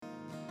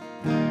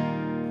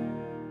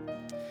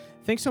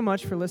Thanks so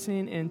much for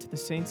listening in to the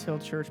Saints Hill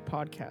Church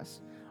podcast.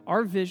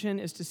 Our vision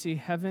is to see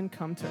heaven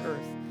come to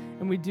earth,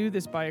 and we do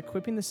this by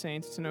equipping the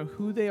saints to know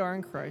who they are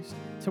in Christ,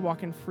 to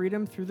walk in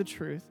freedom through the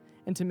truth,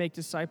 and to make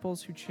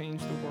disciples who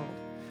change the world.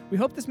 We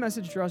hope this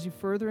message draws you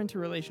further into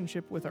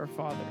relationship with our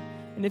Father.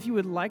 And if you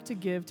would like to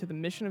give to the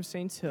mission of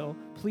Saints Hill,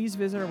 please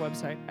visit our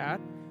website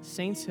at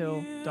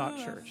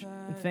saintshill.church.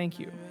 And thank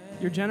you.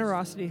 Your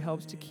generosity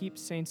helps to keep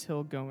Saints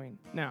Hill going.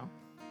 Now,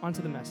 on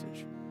to the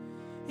message.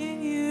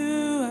 In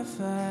you I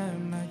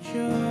find my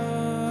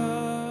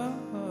joy.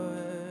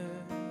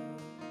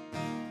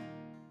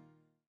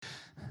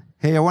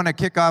 Hey, I want to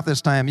kick off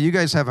this time. You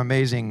guys have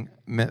amazing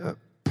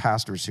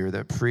pastors here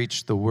that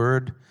preach the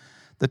word.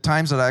 The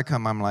times that I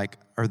come, I'm like,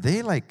 are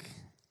they like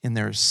in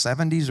their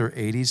 70s or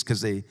 80s?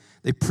 Because they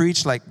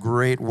preach like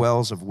great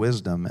wells of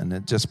wisdom, and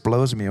it just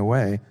blows me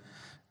away.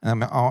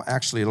 And I'm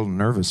actually a little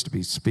nervous to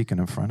be speaking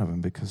in front of them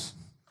because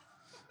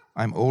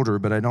I'm older,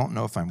 but I don't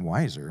know if I'm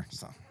wiser.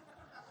 So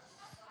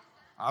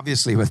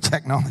obviously with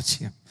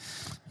technology, I'm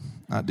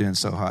not doing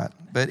so hot.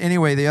 But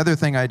anyway, the other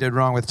thing I did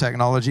wrong with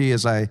technology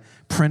is I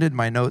printed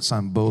my notes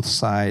on both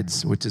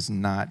sides, which is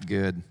not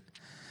good.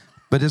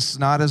 But it's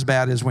not as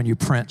bad as when you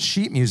print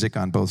sheet music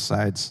on both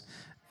sides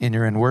and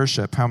you're in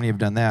worship. How many have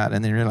done that?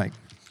 And then you're like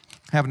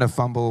having to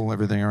fumble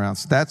everything around.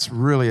 So that's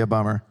really a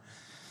bummer.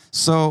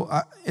 So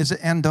is it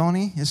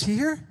Andoni? Is he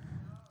here?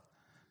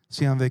 Is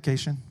he on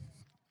vacation?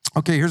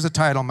 Okay, here's the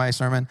title of my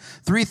sermon.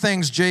 3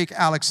 things Jake,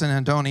 Alex,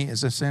 and Andoni,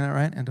 is this saying it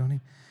right, Andoni?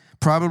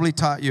 Probably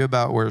taught you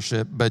about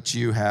worship, but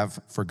you have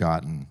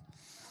forgotten.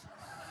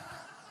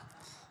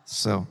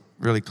 So,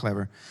 really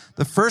clever.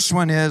 The first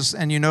one is,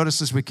 and you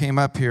notice as we came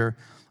up here,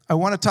 I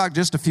want to talk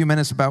just a few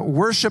minutes about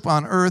worship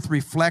on earth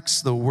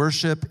reflects the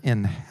worship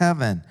in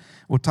heaven.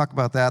 We'll talk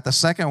about that. The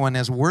second one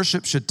is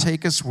worship should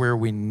take us where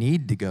we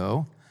need to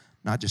go,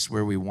 not just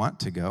where we want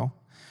to go.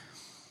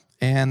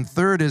 And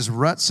third is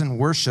ruts in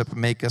worship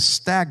make us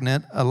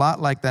stagnant, a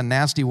lot like the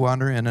nasty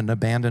water in an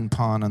abandoned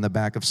pond on the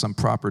back of some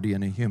property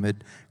in a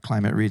humid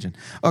climate region.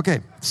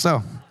 Okay,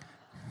 so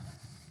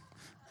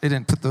they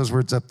didn't put those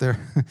words up there.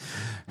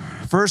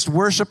 First,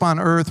 worship on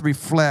earth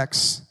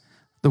reflects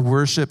the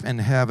worship in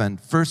heaven.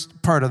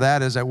 First part of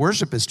that is that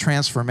worship is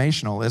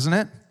transformational, isn't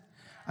it?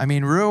 I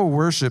mean, real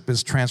worship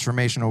is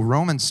transformational.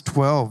 Romans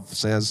 12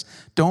 says,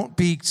 don't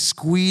be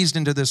squeezed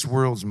into this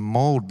world's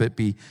mold, but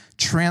be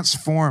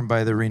transformed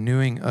by the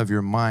renewing of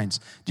your minds.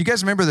 Do you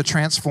guys remember the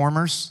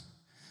Transformers?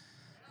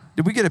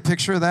 Did we get a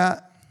picture of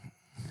that?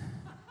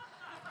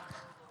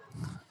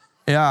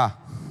 Yeah.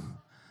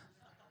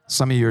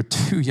 Some of you are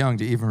too young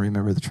to even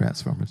remember the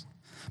Transformers.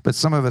 But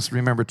some of us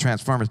remember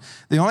Transformers.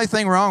 The only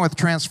thing wrong with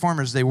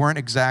Transformers, they weren't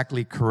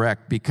exactly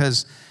correct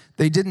because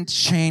they didn't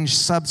change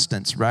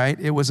substance, right?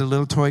 It was a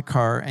little toy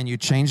car, and you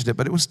changed it,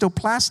 but it was still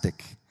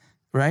plastic,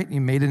 right?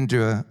 You made it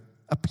into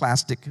a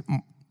plastic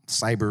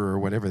cyber or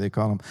whatever they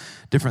call them,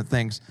 different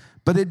things.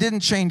 But it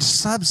didn't change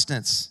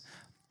substance.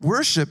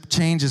 Worship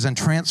changes and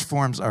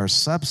transforms our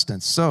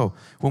substance. So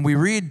when we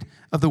read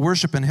of the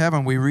worship in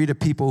heaven, we read of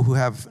people who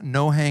have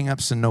no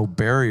hang-ups and no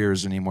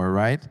barriers anymore,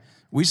 right?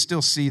 We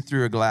still see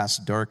through a glass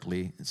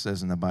darkly, it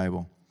says in the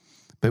Bible.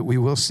 But we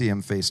will see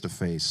him face to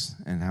face,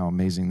 and how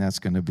amazing that's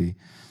going to be.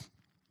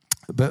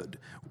 But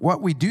what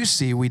we do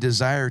see, we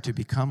desire to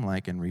become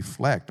like and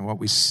reflect. And what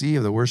we see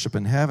of the worship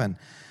in heaven,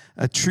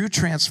 a true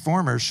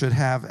transformer should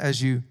have,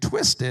 as you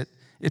twist it,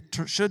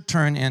 should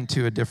turn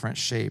into a different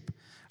shape.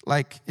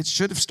 Like it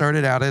should have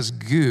started out as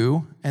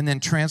goo and then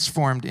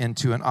transformed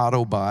into an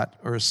Autobot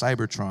or a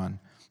Cybertron.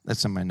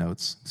 That's in my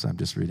notes, so I'm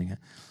just reading it.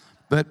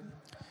 But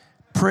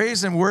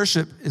praise and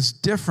worship is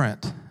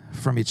different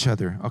from each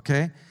other,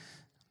 okay?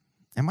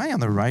 Am I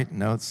on the right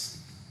notes?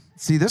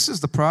 See, this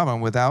is the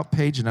problem without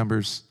page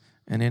numbers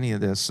in any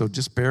of this, so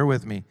just bear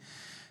with me.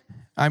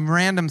 I'm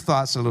random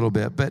thoughts a little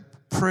bit, but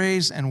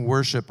praise and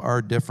worship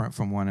are different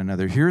from one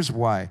another. Here's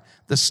why.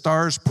 The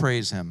stars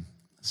praise him,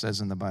 it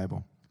says in the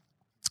Bible.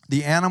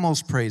 The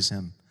animals praise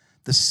him.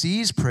 The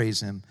seas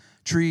praise him.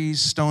 Trees,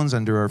 stones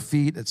under our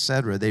feet,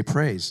 etc., they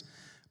praise.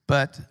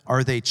 But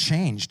are they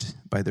changed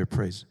by their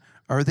praise?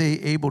 Are they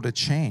able to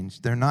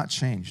change? They're not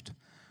changed.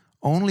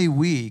 Only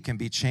we can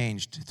be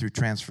changed through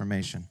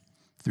transformation,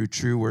 through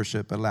true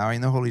worship,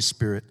 allowing the Holy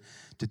Spirit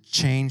to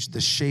change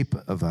the shape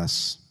of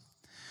us.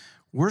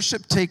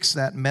 Worship takes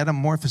that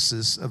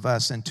metamorphosis of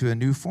us into a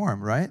new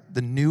form, right?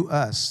 The new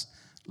us,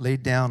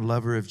 laid down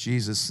lover of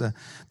Jesus.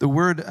 The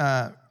word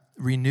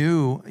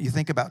renew, you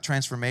think about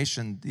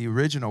transformation, the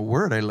original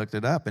word, I looked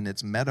it up, and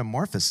it's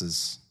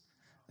metamorphosis.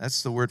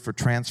 That's the word for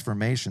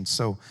transformation.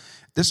 So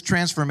this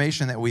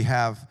transformation that we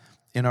have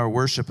in our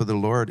worship of the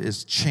Lord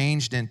is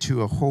changed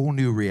into a whole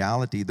new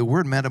reality. The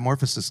word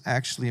metamorphosis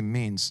actually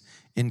means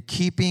in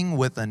keeping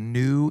with a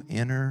new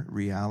inner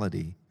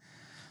reality.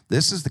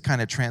 This is the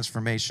kind of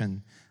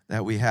transformation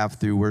that we have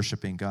through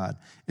worshiping God.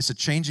 It's a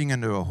changing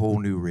into a whole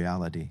new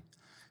reality.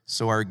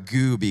 So our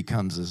goo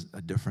becomes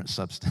a different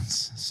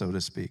substance, so to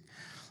speak.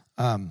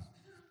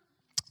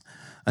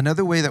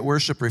 Another way that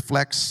worship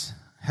reflects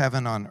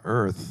heaven on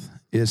earth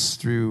is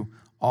through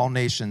all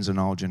nations and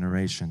all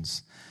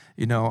generations.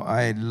 You know,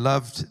 I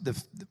loved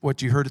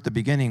what you heard at the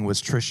beginning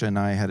was Trisha and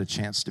I had a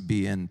chance to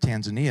be in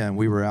Tanzania, and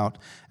we were out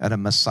at a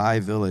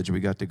Maasai village. We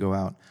got to go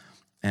out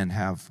and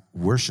have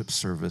worship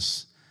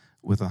service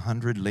with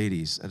 100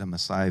 ladies at a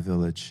Maasai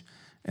village.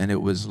 And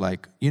it was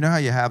like, you know how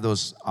you have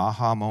those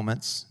aha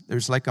moments?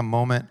 There's like a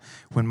moment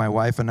when my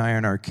wife and I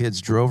and our kids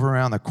drove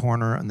around the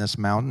corner on this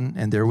mountain,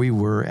 and there we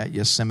were at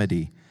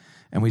Yosemite.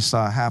 And we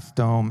saw Half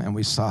Dome, and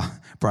we saw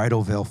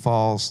Bridal Veil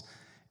Falls.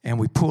 And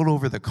we pulled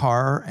over the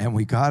car, and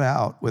we got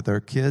out with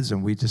our kids,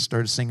 and we just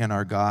started singing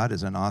Our God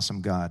is an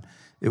Awesome God.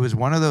 It was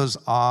one of those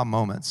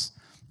moments.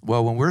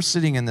 Well, when we're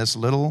sitting in this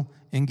little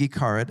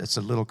Ingikaret, it's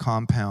a little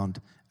compound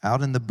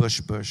out in the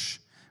bush,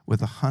 with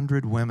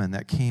 100 women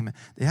that came.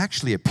 They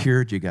actually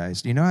appeared, you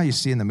guys. Do you know how you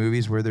see in the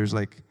movies where there's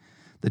like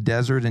the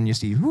desert and you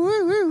see,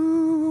 woo,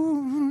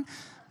 woo,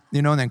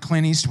 you know, and then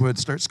Clint Eastwood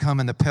starts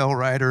coming, the pale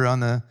rider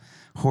on the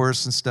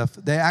horse and stuff.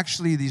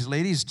 These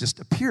ladies just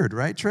appeared,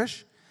 right,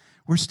 Trish?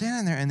 We're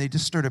standing there and they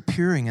just start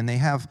appearing, and they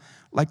have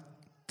like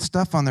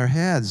stuff on their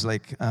heads,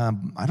 like,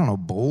 I don't know,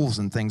 bowls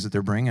and things that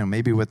they're bringing,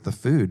 maybe with the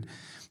food.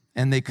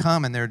 And they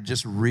come and they're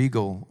just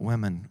regal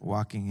women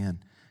walking in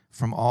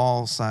from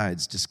all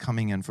sides, just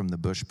coming in from the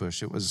bush.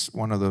 It was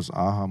one of those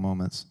aha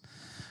moments.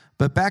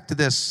 But back to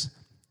this,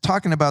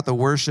 talking about the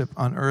worship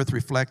on earth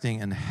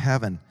reflecting in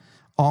heaven,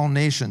 all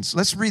nations.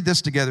 Let's read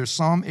this together.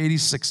 Psalm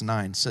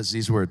 86:9 says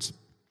these words,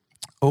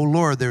 O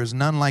Lord, there is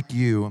none like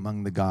you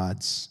among the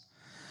gods,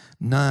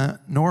 nor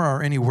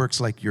are any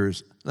works like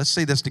yours. Let's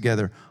say this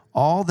together.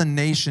 All the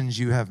nations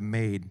you have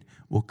made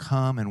will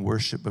come and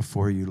worship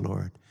before you,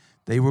 Lord.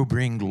 They will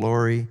bring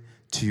glory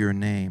to your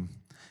name.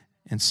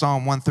 And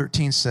Psalm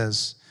 113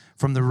 says,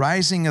 from the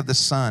rising of the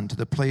sun to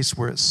the place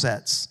where it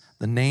sets,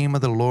 the name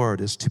of the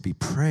Lord is to be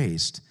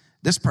praised.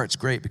 This part's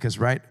great because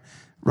right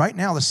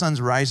now the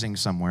sun's rising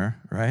somewhere,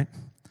 right?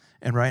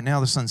 And right now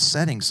the sun's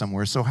setting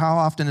somewhere. So how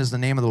often is the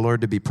name of the Lord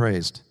to be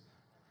praised?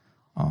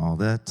 All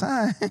the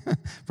time.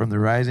 From the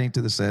rising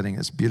to the setting.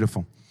 It's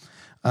beautiful.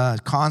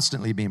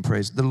 Constantly being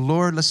praised. The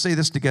Lord, let's say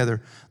this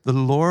together. The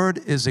Lord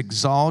is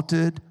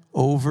exalted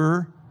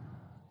over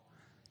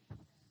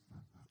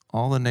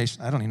all the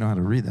nations. I don't even know how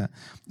to read that.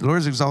 The Lord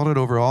is exalted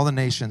over all the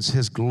nations,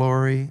 his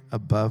glory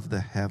above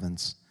the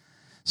heavens.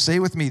 Say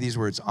with me these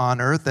words,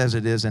 on earth as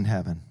it is in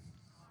heaven.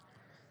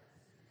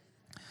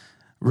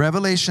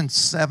 Revelation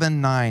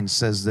 7:9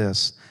 says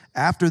this,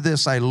 after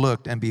this I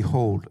looked, and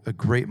behold, a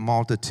great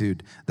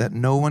multitude that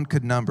no one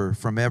could number,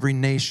 from every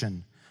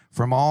nation,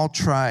 from all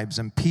tribes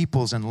and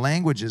peoples and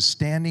languages,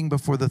 standing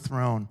before the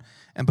throne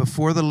and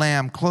before the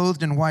Lamb,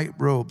 clothed in white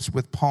robes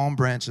with palm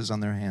branches on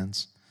their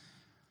hands.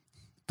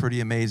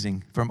 Pretty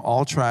amazing. From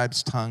all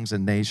tribes, tongues,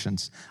 and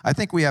nations. I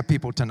think we have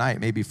people tonight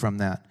maybe from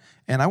that.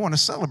 And I want to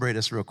celebrate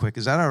us real quick.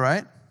 Is that all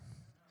right?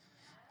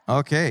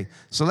 Okay.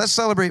 So let's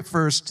celebrate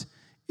first.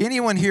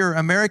 Anyone here,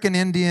 American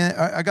Indian?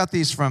 I got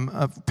these from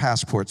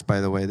passports,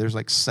 by the way. There's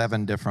like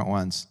 7 different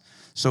ones.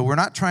 So we're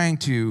not trying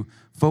to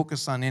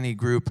focus on any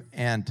group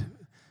and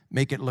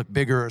make it look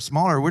bigger or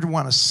smaller. We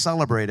want to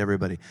celebrate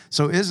everybody.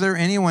 So is there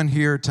anyone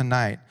here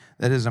tonight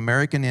that is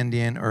American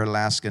Indian or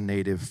Alaska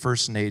Native,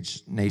 First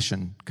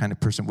Nation kind of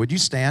person? Would you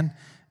stand?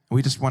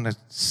 We just want to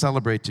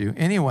celebrate you.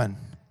 Anyone?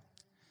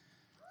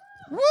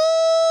 Woo!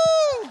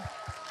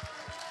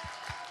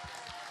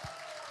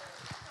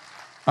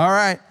 All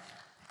right.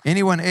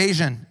 Anyone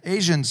Asian?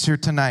 Asians here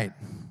tonight?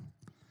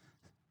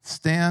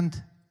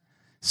 Stand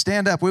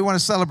up. We want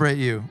to celebrate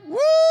you. Woo!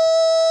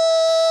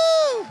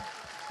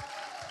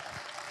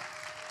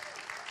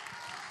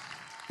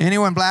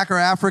 Anyone black or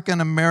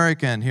African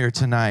American here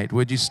tonight?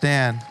 Would you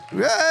stand?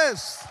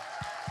 Yes.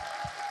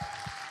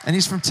 And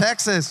he's from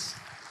Texas.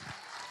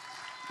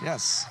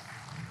 Yes.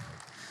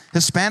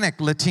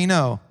 Hispanic,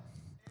 Latino.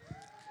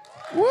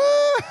 Woo!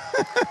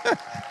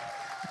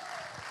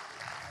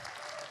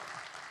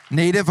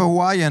 Native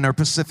Hawaiian or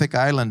Pacific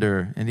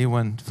Islander.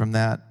 Anyone from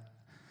that?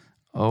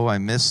 Oh, I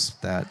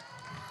missed that.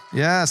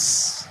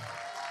 Yes.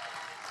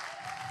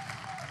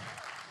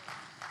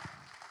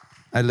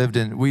 We lived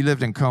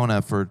in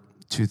Kona for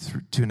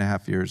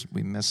 2.5 years.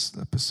 We miss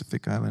the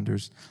Pacific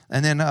Islanders.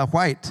 And then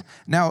white.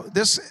 Now,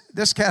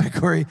 this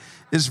category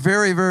is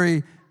very,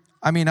 very,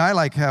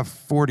 I have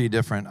 40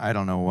 different, I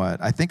don't know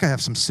what. I think I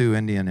have some Sioux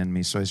Indian in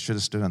me, so I should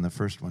have stood on the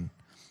first one.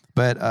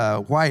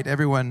 But white,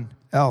 everyone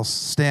else,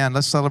 stand.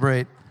 Let's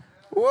celebrate.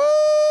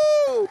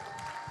 Woo!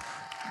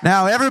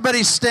 Now,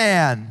 everybody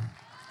stand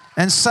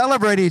and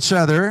celebrate each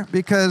other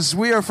because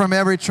we are from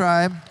every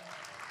tribe,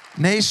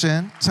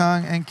 nation,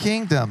 tongue, and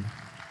kingdom.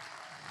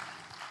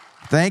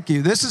 Thank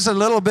you. This is a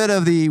little bit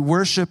of the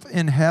worship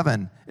in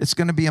heaven. It's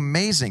going to be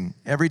amazing.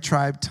 Every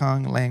tribe,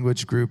 tongue,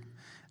 language group,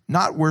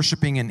 not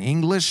worshiping in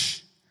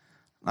English,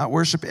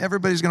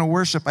 everybody's going to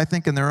worship, I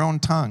think, in their own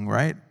tongue,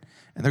 right?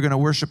 And they're going to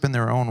worship in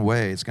their own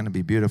way. It's going to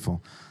be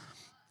beautiful.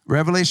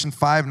 Revelation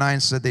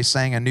 5:9 said they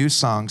sang a new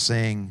song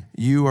saying,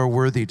 you are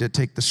worthy to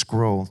take the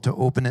scroll, to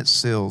open its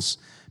seals,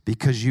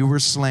 because you were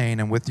slain,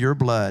 and with your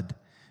blood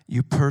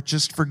you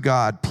purchased for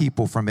God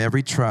people from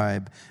every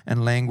tribe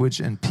and language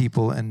and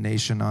people and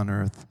nation on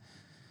earth.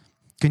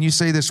 Can you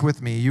say this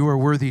with me? You are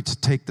worthy to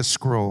take the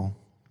scroll,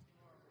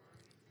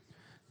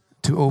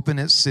 to open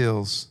its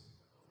seals,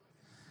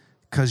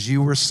 because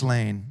you were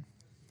slain,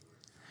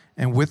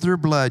 and with your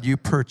blood you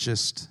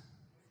purchased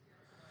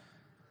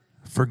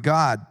for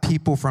God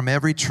people from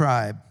every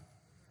tribe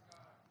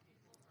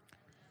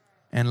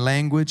and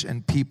language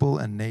and people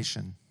and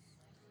nation.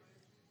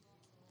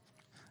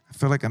 I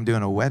feel like I'm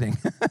doing a wedding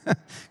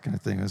kind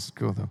of thing. That's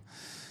cool, though.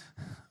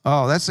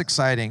 Oh, that's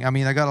exciting. I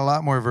mean, I got a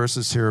lot more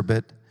verses here,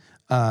 but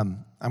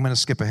I'm going to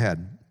skip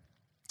ahead.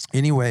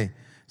 Anyway,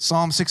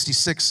 Psalm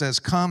 66 says,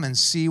 "Come and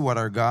see what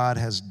our God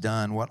has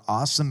done, what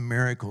awesome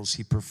miracles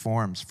he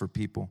performs for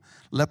people.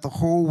 Let the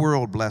whole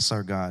world bless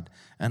our God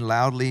and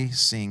loudly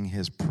sing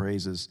his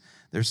praises."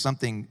 There's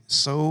something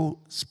so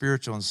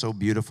spiritual and so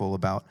beautiful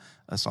about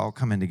us all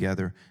coming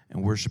together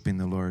and worshiping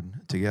the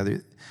Lord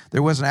together.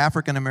 There was an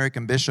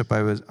African-American bishop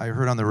I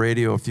heard on the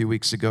radio a few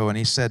weeks ago, and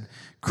he said,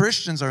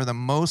 Christians are the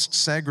most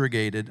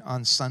segregated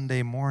on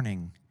Sunday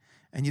morning.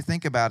 And you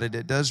think about it,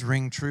 it does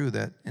ring true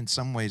that in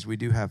some ways we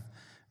do have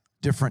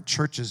different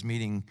churches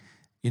meeting,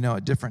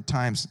 at different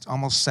times. It's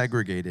almost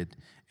segregated.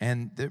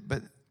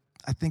 But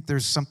I think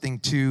there's something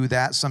to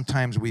that.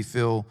 Sometimes we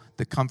feel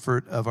the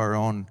comfort of our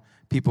own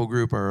people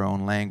group, our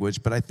own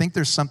language. But I think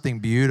there's something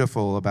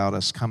beautiful about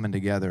us coming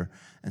together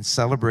and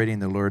celebrating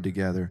the Lord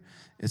together.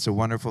 It's a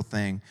wonderful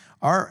thing.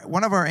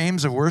 One of our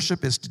aims of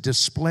worship is to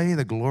display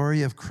the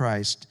glory of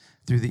Christ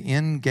through the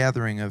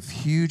ingathering of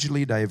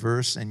hugely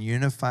diverse and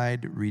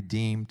unified,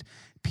 redeemed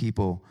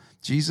people.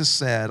 Jesus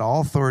said,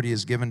 "All authority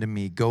is given to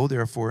me. Go,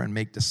 therefore, and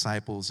make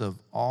disciples of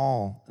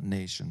all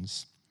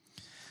nations."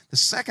 The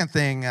second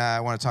thing I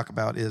want to talk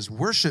about is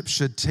worship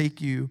should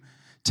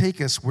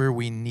take us where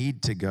we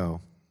need to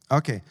go.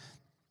 Okay,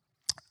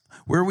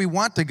 where we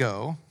want to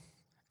go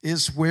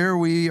is where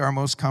we are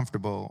most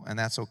comfortable, and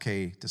that's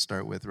okay to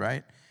start with,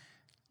 right?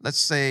 Let's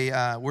say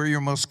where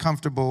you're most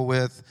comfortable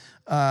with,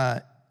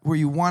 where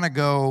you want to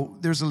go.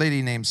 There's a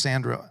lady named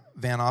Sandra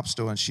Van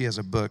Opstal, and she has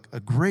a book, a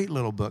great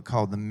little book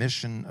called The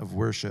Mission of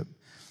Worship.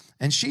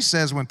 And she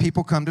says when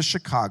people come to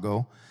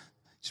Chicago,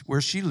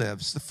 where she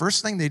lives, the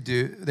first thing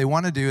they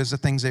want to do is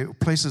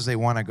places they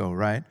want to go,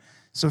 right?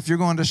 So if you're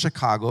going to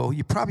Chicago,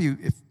 you probably,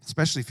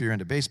 especially if you're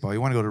into baseball, you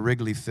want to go to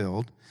Wrigley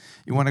Field.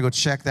 You want to go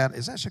check that.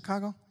 Is that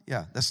Chicago?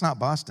 Yeah, that's not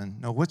Boston.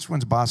 No, which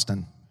one's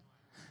Boston?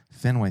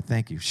 Fenway,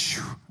 thank you.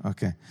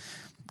 Okay,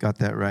 got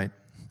that right.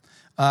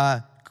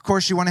 Of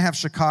course, you want to have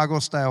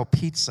Chicago-style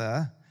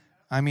pizza.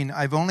 I mean,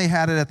 I've only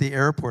had it at the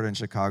airport in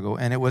Chicago,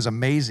 and it was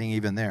amazing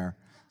even there.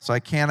 So I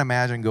can't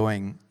imagine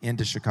going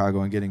into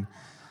Chicago and getting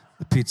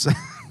the pizza.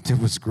 It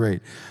was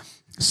great.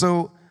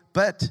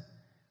 But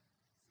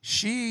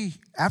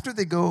after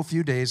they go a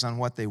few days on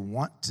what they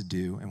want to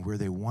do and where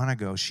they want to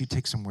go, she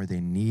takes them where they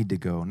need to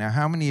go. Now,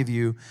 how many of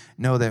you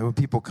know that when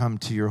people come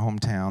to your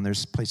hometown,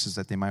 there's places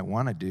that they might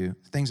want to do,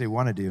 things they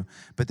want to do,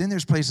 but then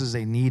there's places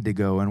they need to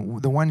go.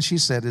 And the one she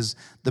said is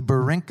the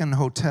Barinkin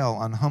Hotel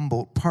on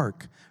Humboldt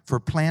Park for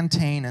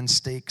plantain and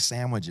steak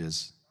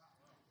sandwiches.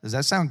 Does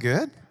that sound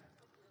good?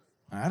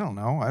 I don't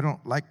know. I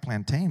don't like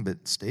plantain,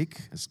 but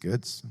steak is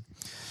good.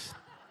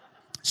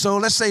 So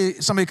let's say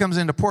somebody comes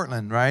into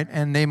Portland, right?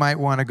 And they might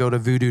want to go to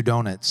Voodoo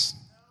Donuts.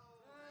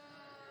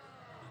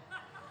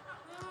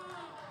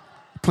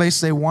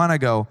 Place they want to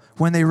go.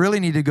 When they really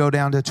need to go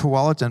down to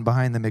Tualatin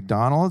behind the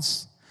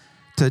McDonald's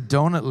to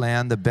Donut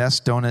Land, the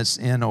best donuts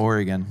in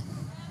Oregon.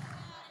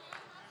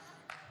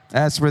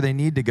 That's where they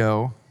need to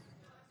go.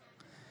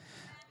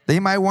 They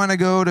might want to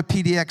go to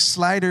PDX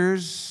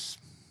Sliders,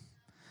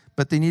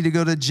 but they need to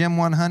go to Gym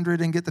 100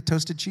 and get the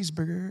toasted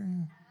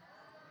cheeseburger.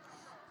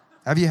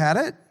 Have you had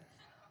it?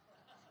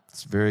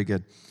 It's very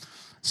good.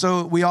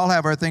 So we all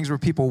have our things where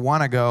people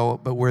want to go,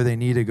 but where they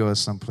need to go is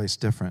someplace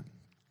different.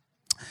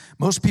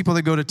 Most people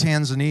that go to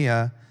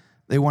Tanzania,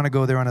 they want to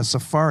go there on a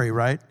safari,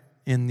 right?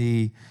 In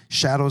the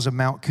shadows of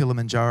Mount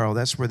Kilimanjaro.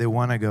 That's where they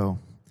want to go.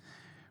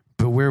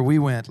 But where we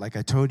went, like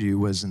I told you,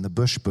 was in the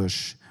bush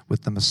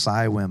with the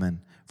Maasai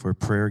women for a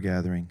prayer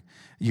gathering.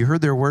 You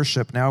heard their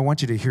worship. Now I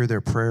want you to hear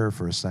their prayer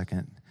for a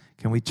second.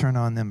 Can we turn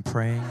on them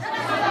praying?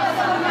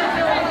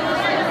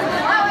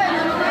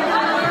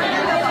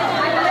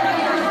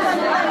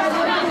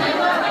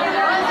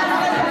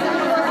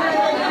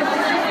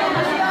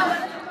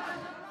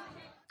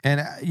 And,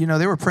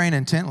 they were praying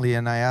intently,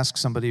 and I asked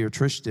somebody, or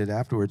Trish did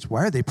afterwards,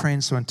 why are they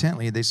praying so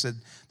intently? They said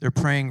they're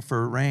praying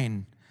for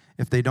rain.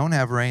 If they don't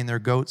have rain, their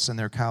goats and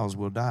their cows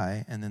will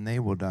die, and then they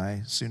will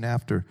die soon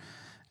after.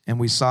 And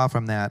we saw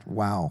from that,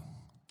 wow,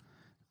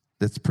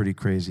 that's pretty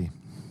crazy.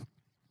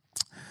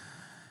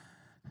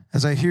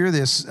 As I hear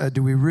this,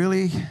 do we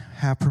really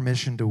have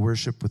permission to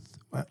worship with,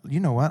 you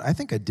know what? I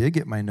think I did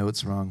get my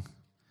notes wrong.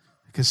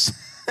 Because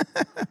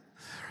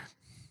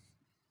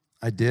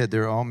I did.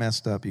 They're all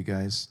messed up, you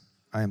guys.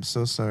 I am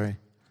so sorry.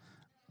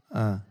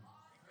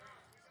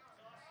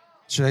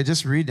 Should I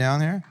just read down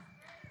there?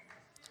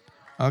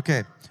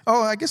 Okay.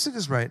 Oh, I guess it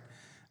is right.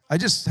 I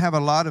just have a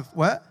lot of,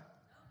 what?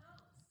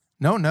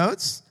 No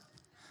notes?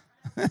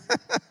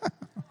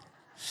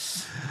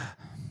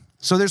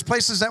 So there's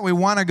places that we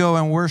want to go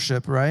and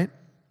worship, right?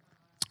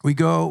 We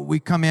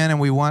come in and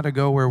we want to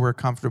go where we're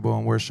comfortable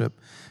and worship.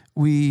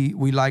 We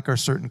like our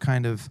certain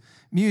kind of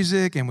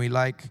music, and we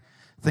like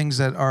things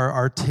that are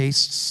our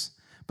tastes,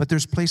 but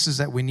there's places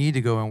that we need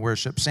to go and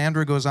worship.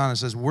 Sandra goes on and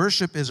says,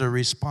 worship is a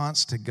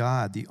response to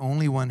God, the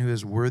only one who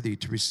is worthy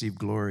to receive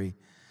glory.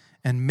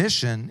 And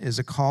mission is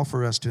a call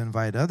for us to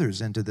invite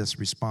others into this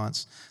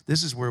response.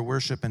 This is where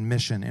worship and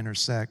mission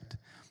intersect.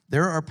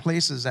 There are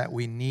places that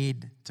we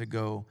need to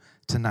go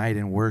tonight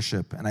and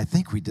worship, and I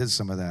think we did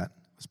some of that.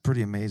 It's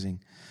pretty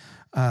amazing.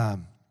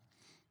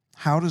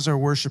 How does our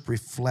worship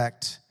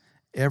reflect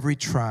every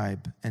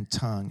tribe and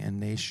tongue and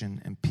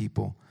nation and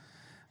people?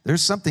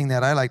 There's something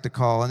that I like to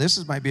call,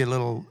 and might be a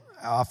little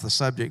off the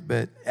subject,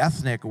 but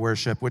ethnic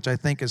worship, which I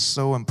think is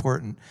so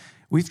important.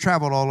 We've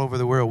traveled all over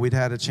the world. We'd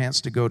had a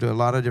chance to go to a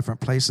lot of different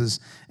places,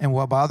 and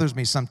what bothers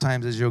me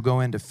sometimes is you'll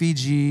go into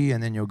Fiji,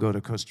 and then you'll go to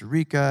Costa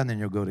Rica, and then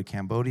you'll go to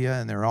Cambodia,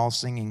 and they're all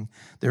singing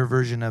their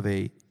version of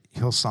a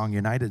Hillsong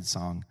United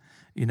song,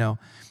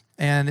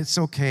 and it's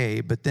okay,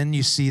 but then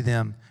you see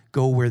them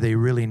go where they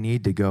really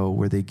need to go,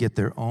 where they get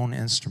their own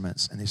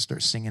instruments and they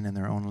start singing in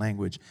their own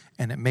language,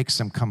 and it makes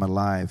them come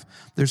alive.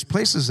 There's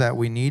places that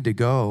we need to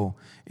go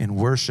in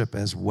worship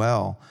as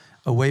well,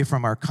 away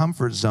from our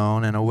comfort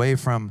zone and away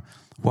from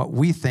what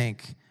we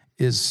think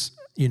is,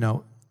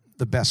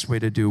 the best way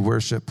to do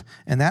worship.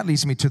 And that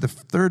leads me to the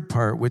third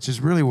part, which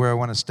is really where I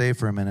want to stay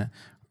for a minute.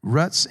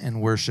 Ruts in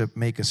worship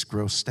make us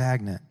grow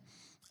stagnant.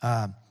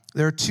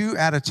 There are two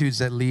attitudes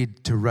that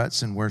lead to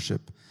ruts in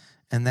worship,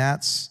 and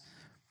that's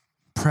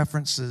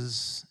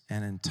preferences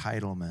and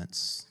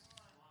entitlements.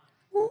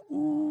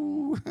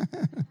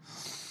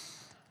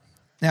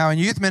 Now, in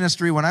youth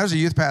ministry, when I was a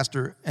youth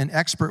pastor, an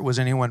expert was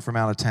anyone from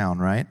out of town,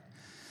 right?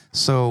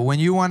 So when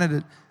you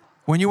wanted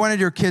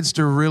your kids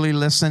to really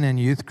listen in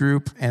youth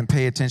group and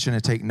pay attention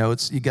and take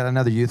notes, you got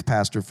another youth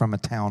pastor from a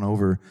town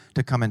over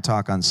to come and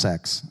talk on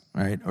sex,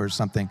 right, or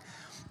something.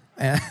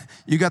 And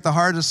you got the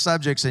hardest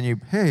subjects,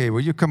 and hey, will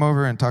you come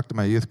over and talk to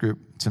my youth group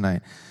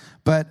tonight?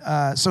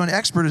 But so an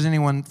expert is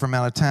anyone from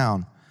out of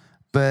town.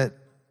 But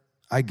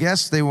I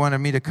guess they wanted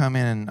me to come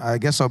in, and I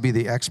guess I'll be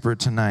the expert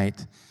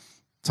tonight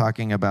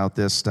talking about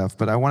this stuff.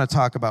 But I want to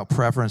talk about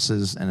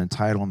preferences and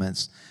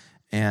entitlements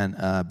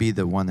and be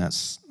the one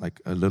that's like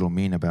a little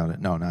mean about it.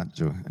 No,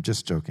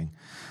 just joking.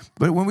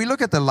 But when we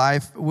look at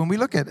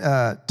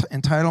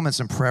entitlements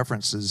and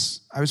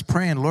preferences, I was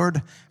praying,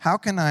 Lord, how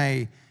can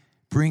I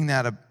bring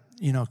that up?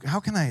 How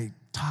can I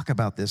talk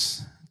about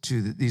this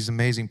to these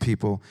amazing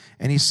people?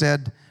 And he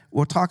said,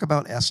 we'll talk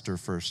about Esther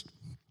first.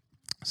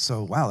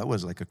 So, wow, that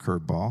was like a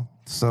curveball.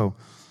 So,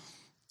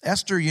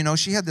 Esther,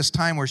 she had this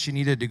time where she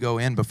needed to go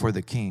in before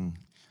the king.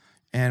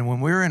 And when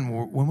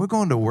we're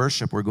going to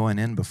worship, we're going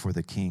in before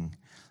the king.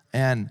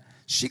 And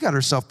she got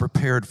herself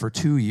prepared for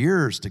 2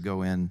 years to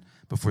go in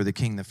before the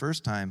king the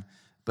first time.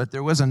 But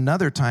there was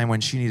another time when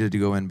she needed to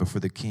go in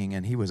before the king,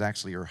 and he was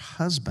actually her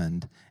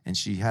husband, and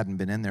she hadn't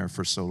been in there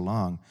for so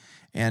long.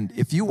 And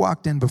if you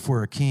walked in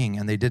before a king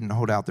and they didn't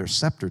hold out their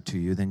scepter to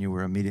you, then you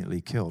were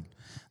immediately killed.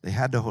 They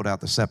had to hold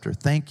out the scepter.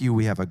 Thank you,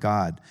 we have a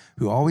God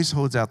who always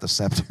holds out the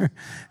scepter,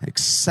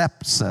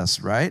 accepts us,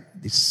 right?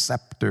 The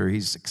scepter,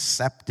 he's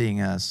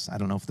accepting us. I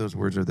don't know if those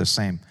words are the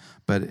same,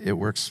 but it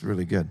works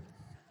really good.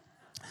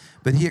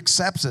 But he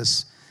accepts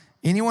us.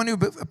 Anyone who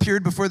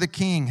appeared before the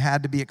king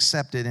had to be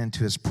accepted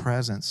into his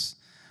presence.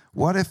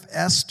 What if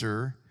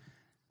Esther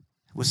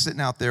was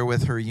sitting out there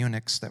with her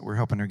eunuchs that were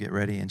helping her get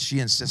ready, and she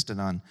insisted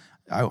on,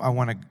 I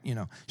want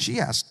to, she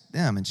asked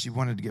them, and she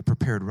wanted to get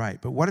prepared right.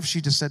 But what if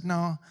she just said,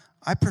 no,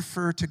 I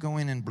prefer to go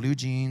in blue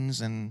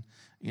jeans, and,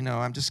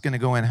 I'm just going to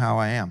go in how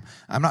I am.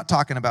 I'm not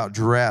talking about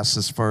dress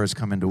as far as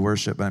coming to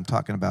worship, but I'm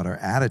talking about our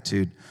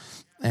attitude.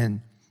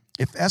 And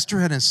if Esther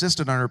had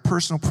insisted on her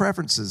personal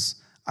preferences,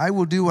 I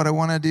will do what I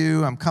want to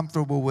do. I'm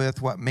comfortable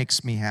with what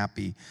makes me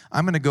happy.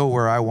 I'm going to go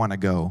where I want to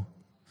go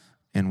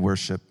in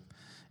worship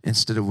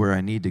instead of where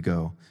I need to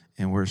go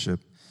in worship.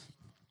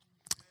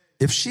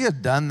 If she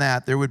had done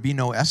that, there would be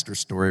no Esther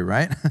story,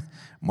 right?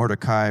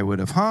 Mordecai would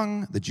have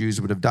hung, the Jews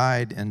would have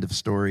died, end of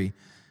story.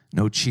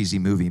 No cheesy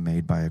movie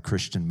made by a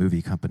Christian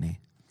movie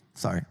company.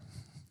 Sorry.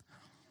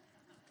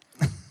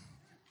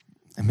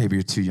 And maybe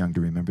you're too young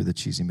to remember the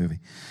cheesy movie.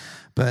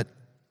 But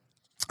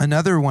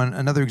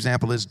another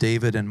example is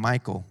David and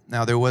Michal.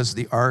 Now, there was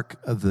the Ark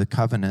of the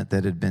Covenant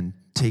that had been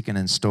taken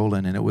and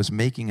stolen, and it was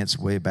making its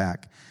way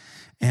back.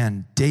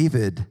 And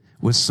David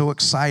was so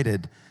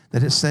excited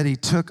that it said he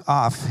took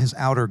off his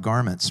outer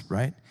garments,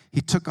 right?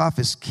 He took off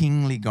his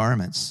kingly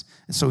garments.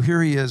 And so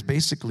here he is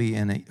basically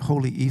in a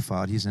holy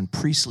ephod. He's in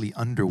priestly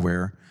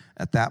underwear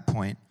at that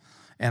point.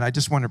 And I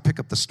just want to pick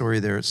up the story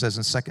there. It says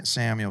in 2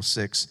 Samuel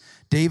 6,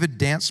 David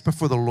danced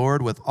before the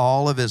Lord with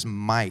all of his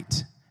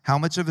might. How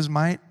much of his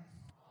might?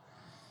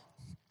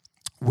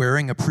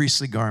 Wearing a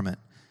priestly garment.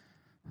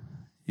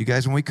 You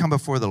guys, when we come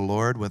before the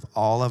Lord with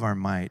all of our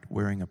might,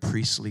 wearing a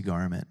priestly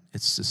garment,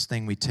 it's this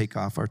thing we take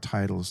off our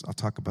titles. I'll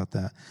talk about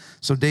that.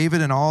 So David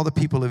and all the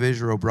people of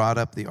Israel brought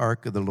up the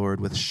ark of the Lord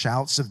with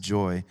shouts of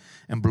joy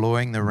and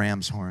blowing the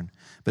ram's horn.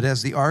 But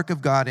as the ark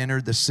of God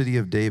entered the city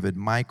of David,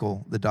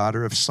 Michal, the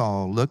daughter of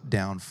Saul, looked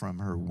down from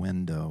her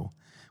window.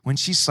 When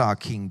she saw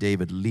King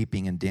David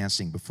leaping and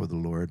dancing before the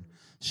Lord,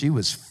 she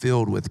was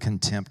filled with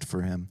contempt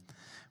for him.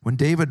 When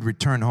David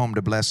returned home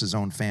to bless his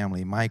own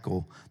family,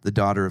 Michal, the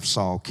daughter of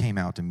Saul, came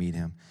out to meet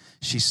him.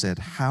 She said,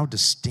 "How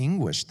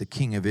distinguished the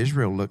king of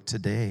Israel looked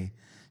today,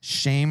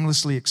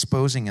 shamelessly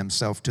exposing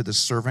himself to the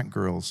servant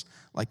girls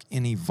like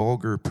any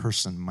vulgar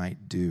person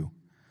might do."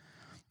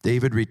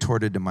 David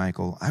retorted to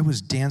Michal, "I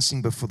was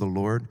dancing before the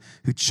Lord,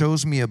 who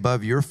chose me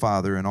above your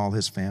father and all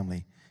his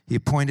family. He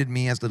appointed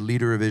me as the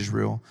leader of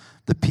Israel,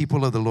 the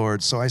people of the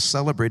Lord, so I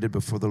celebrated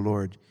before the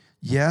Lord.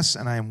 Yes,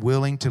 and I am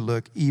willing to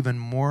look even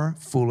more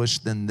foolish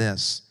than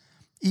this,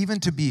 even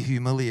to be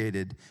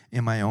humiliated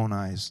in my own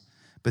eyes.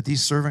 But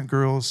these servant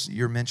girls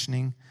you're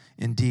mentioning,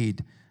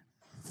 indeed,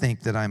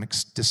 think that I'm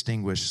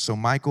distinguished." So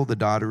Michal, the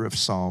daughter of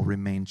Saul,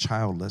 remained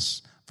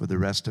childless for the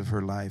rest of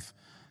her life.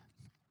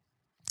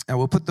 Now,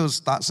 we'll put those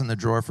thoughts in the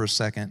drawer for a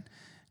second.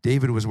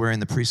 David was wearing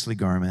the priestly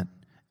garment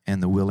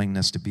and the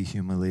willingness to be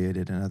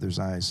humiliated in others'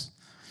 eyes.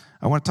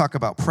 I want to talk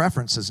about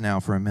preferences now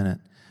for a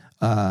minute.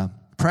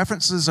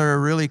 Preferences are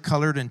really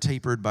colored and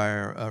tapered by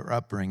our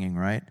upbringing,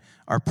 right?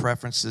 Our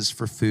preferences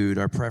for food,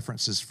 our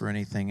preferences for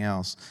anything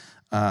else.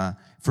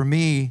 For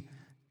me,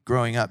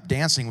 growing up,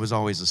 dancing was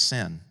always a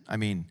sin. I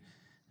mean,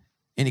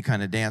 any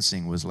kind of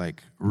dancing was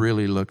like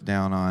really looked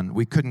down on.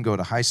 We couldn't go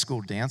to high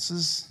school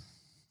dances.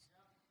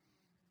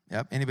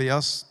 Yep. Anybody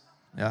else?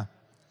 Yeah.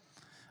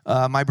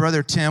 My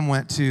brother Tim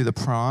went to the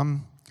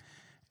prom,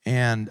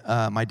 and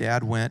my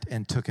dad went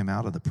and took him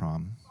out of the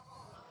prom.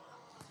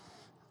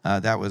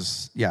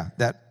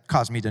 That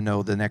caused me to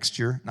know the next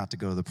year not to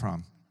go to the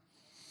prom,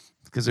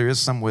 because there is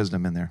some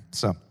wisdom in there.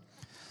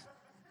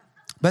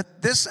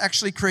 But this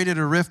actually created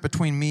a rift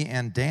between me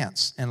and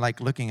dance, and like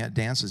looking at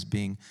dance as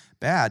being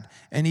bad.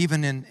 And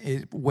even in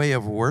a way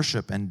of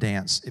worship and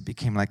dance, it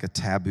became like a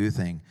taboo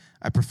thing.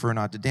 I prefer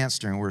not to dance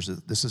during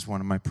worship. This is one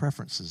of my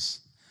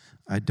preferences.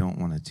 I don't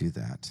want to do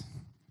that.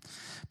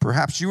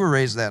 Perhaps you were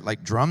raised that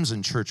like drums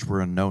in church were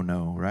a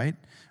no-no, right?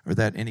 Or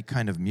that any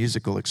kind of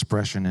musical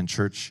expression in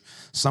church.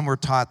 Some were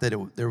taught that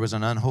there was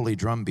an unholy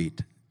drum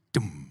beat.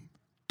 Dum,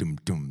 dum,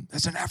 dum.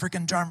 That's an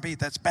African drum beat.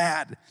 That's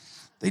bad.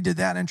 They did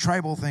that in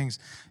tribal things.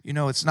 You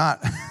know, it's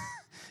not.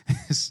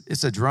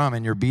 It's a drum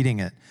and you're beating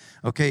it.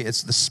 Okay,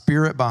 it's the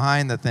spirit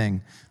behind the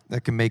thing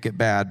that can make it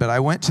bad. But I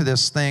went to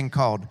this thing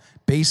called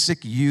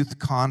Basic Youth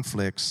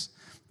Conflicts,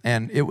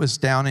 and it was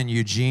down in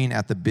Eugene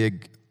at the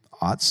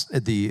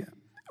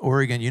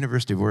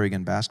University of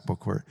Oregon basketball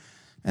court.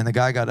 And the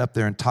guy got up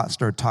there and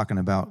started talking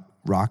about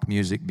rock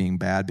music being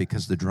bad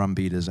because the drum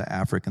beat is an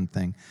African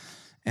thing.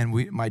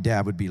 And my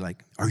dad would be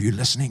like, "Are you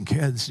listening,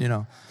 kids?" You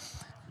know.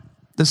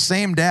 The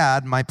same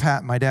dad, my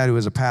dad who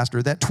was a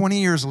pastor, that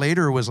 20 years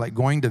later was like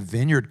going to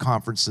vineyard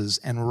conferences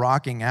and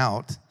rocking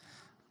out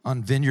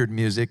on vineyard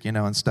music, you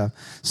know, and stuff.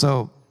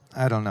 So,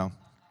 I don't know.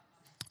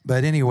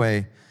 But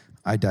anyway,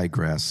 I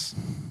digress.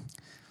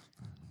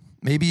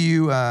 Maybe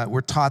you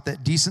were taught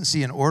that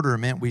decency and order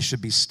meant we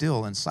should be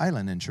still and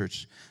silent in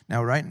church.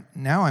 Now, right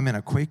now I'm in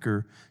a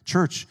Quaker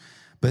church.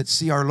 But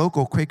see, our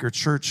local Quaker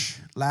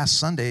church, last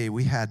Sunday,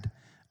 we had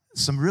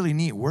some really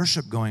neat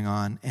worship going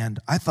on, and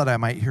I thought I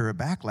might hear a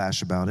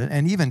backlash about it.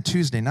 And even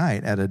Tuesday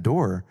night at a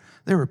door,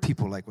 there were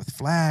people like with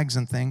flags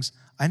and things.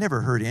 I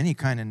never heard any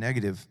kind of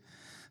negative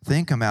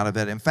thing come out of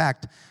it. In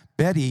fact,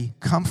 Betty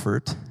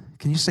Comfort,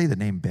 can you say the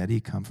name Betty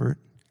Comfort?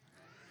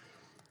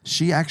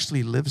 She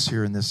actually lives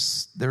here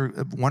they're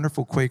a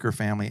wonderful Quaker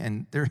family,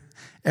 and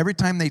every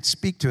time they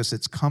speak to us,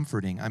 it's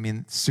comforting. I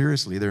mean,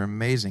 seriously, they're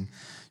amazing.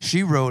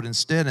 She wrote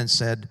instead and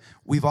said,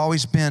 "We've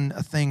always been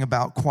a thing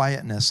about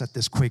quietness at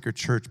this Quaker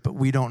church, but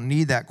we don't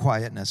need that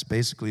quietness,"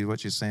 basically what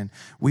she's saying.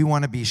 We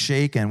want to be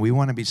shaken. We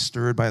want to be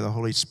stirred by the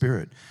Holy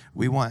Spirit.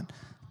 We want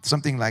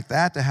something like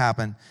that to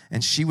happen,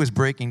 and she was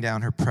breaking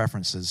down her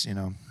preferences, you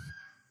know.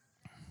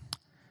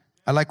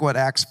 I like what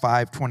Acts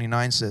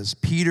 5:29 says.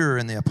 Peter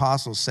and the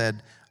apostles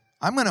said,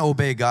 "I'm going to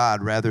obey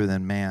God rather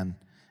than man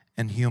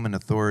and human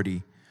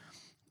authority."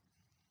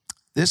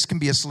 This can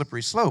be a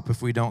slippery slope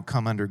if we don't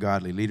come under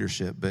godly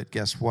leadership. But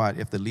guess what?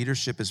 If the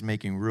leadership is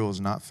making rules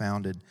not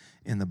founded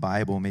in the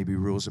Bible, maybe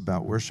rules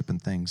about worship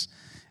and things,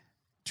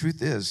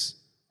 truth is,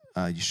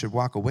 you should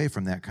walk away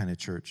from that kind of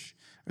church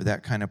or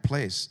that kind of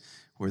place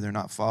where they're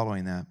not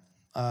following that.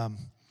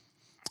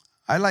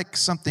 I like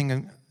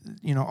something,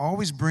 you know,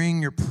 always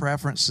bring your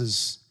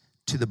preferences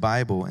to the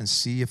Bible and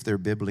see if they're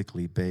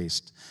biblically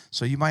based.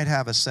 So you might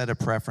have a set of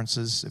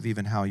preferences of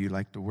even how you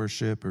like to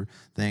worship or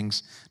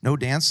things. No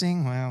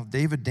dancing? Well,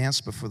 David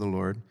danced before the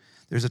Lord.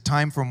 There's a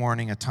time for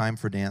mourning, a time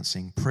for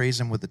dancing. Praise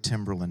him with the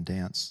timbrel and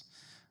dance.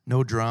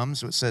 No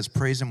drums. It says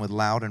praise him with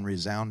loud and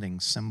resounding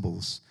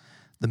cymbals.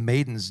 The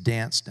maidens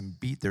danced and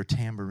beat their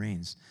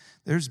tambourines.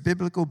 There's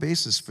biblical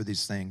basis for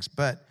these things,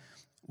 but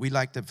we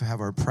like to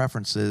have our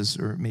preferences,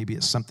 or maybe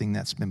it's something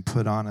that's been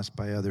put on us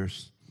by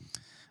others.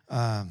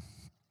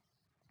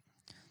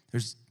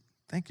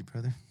 Thank you,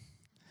 brother.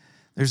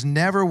 There's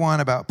never one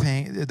about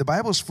paying, the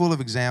Bible's full of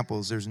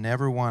examples. There's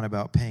never one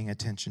about paying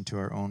attention to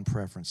our own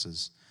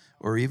preferences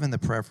or even the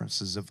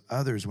preferences of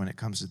others when it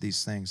comes to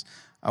these things.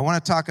 I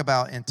want to talk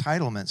about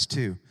entitlements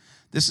too.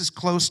 This is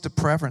close to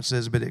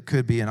preferences, but it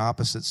could be an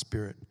opposite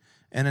spirit.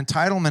 An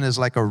entitlement is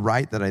like a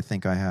right that I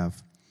think I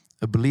have,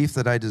 a belief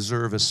that I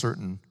deserve a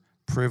certain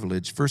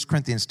privilege. 1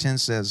 Corinthians 10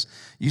 says,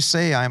 you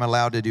say I'm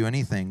allowed to do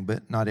anything,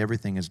 but not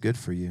everything is good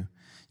for you.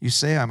 You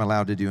say I'm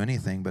allowed to do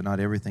anything, but not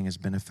everything is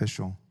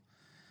beneficial.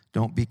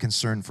 Don't be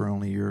concerned for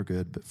only your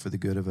good, but for the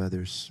good of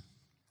others.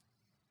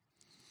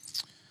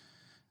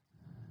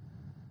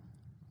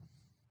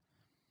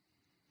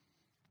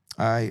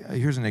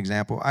 Here's an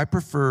example. I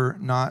prefer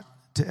not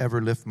to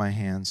ever lift my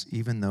hands,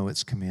 even though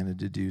it's commanded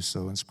to do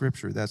so in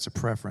Scripture. That's a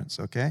preference,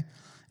 okay?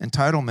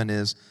 Entitlement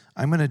is,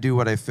 I'm going to do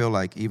what I feel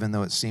like, even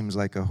though it seems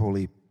like a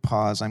holy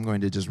pause. I'm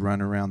going to just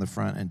run around the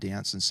front and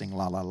dance and sing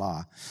la la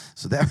la.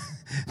 So that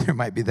there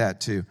might be that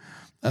too.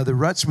 The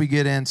ruts we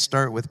get in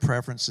start with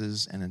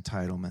preferences and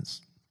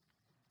entitlements.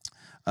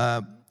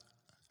 I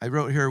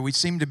wrote here, we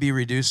seem to be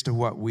reduced to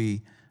what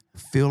we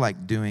feel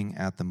like doing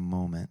at the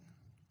moment.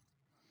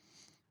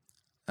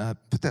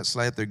 Put that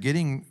slide up there.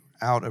 Getting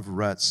out of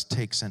ruts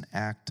takes an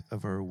act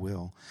of our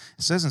will.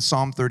 It says in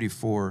Psalm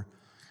 34,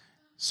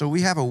 so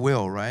we have a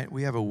will, right?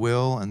 We have a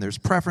will, and there's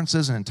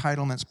preferences and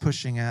entitlements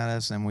pushing at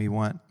us, and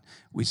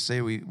we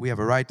say we have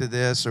a right to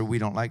this, or we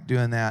don't like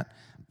doing that,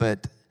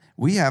 but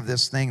we have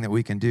this thing that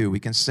we can do. We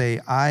can say,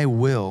 I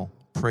will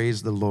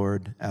praise the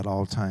Lord at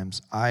all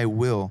times. I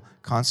will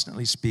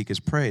constantly speak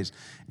his praise.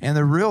 And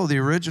the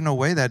original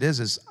way that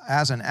is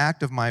as an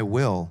act of my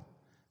will,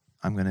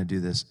 I'm going to do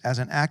this. As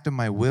an act of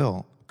my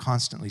will,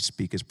 constantly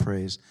speak his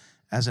praise.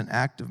 As an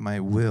act of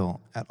my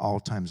will, at all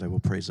times I will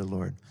praise the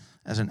Lord.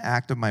 As an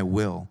act of my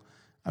will,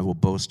 I will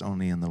boast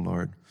only in the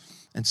Lord.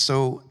 And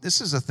so this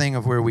is a thing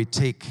of where we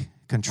take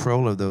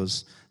control of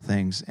those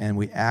things and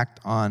we act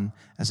on,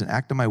 as an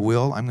act of my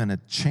will, I'm going to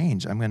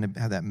change. I'm going to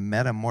have that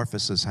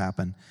metamorphosis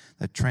happen,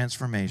 that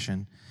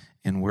transformation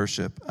in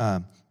worship.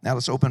 Now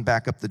let's open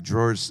back up the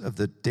drawers of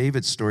the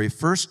David story.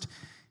 First,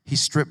 he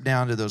stripped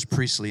down to those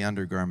priestly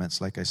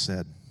undergarments, like I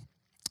said.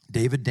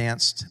 David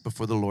danced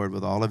before the Lord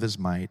with all of his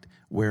might,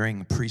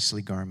 wearing a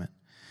priestly garment.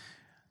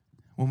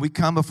 When we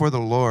come before the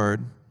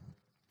Lord,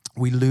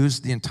 we lose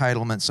the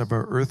entitlements of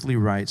our earthly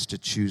rights to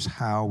choose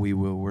how we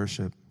will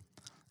worship.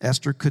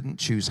 Esther couldn't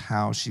choose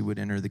how she would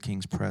enter the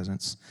king's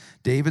presence.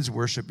 David's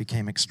worship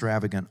became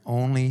extravagant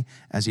only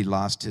as he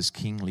lost his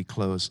kingly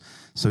clothes.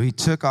 So he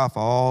took off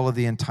all of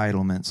the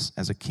entitlements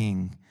as a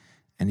king,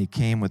 and he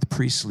came with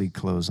priestly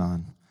clothes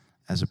on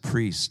as a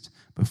priest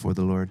before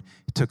the Lord.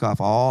 He took off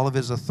all of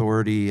his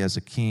authority as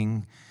a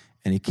king,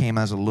 and he came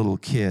as a little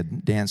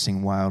kid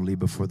dancing wildly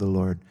before the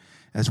Lord.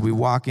 As we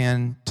walk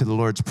into the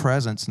Lord's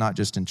presence, not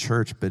just in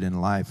church, but in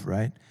life,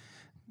 right?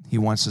 He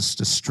wants us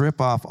to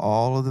strip off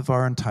all of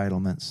our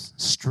entitlements,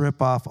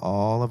 strip off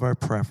all of our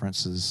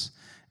preferences,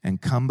 and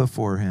come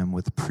before him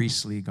with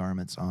priestly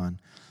garments on.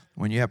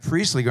 When you have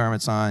priestly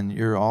garments on,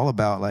 you're all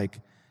about like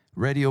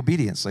ready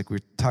obedience, like we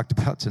talked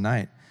about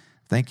tonight.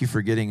 Thank you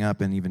for getting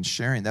up and even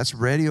sharing. That's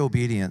ready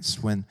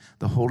obedience when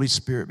the Holy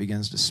Spirit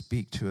begins to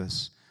speak to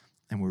us,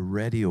 and we're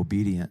ready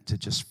obedient to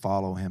just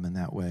follow him in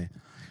that way.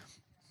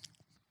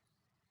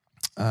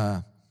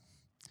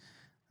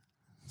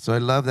 So I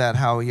love that,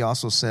 how he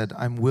also said,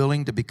 I'm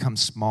willing to become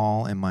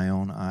small in my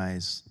own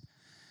eyes.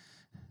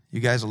 You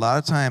guys, a lot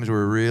of times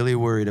we're really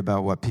worried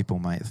about what people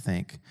might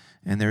think.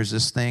 And there's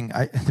this thing,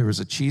 there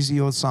was a cheesy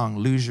old song,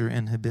 Lose Your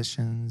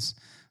Inhibitions.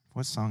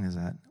 What song is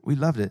that? We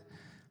loved it.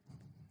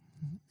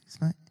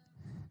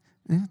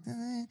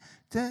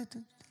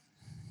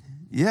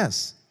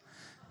 Yes.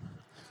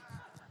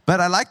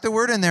 But I like the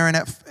word in there. And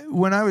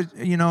when I was,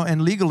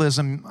 in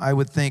legalism, I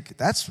would think,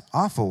 that's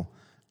awful.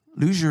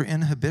 Lose your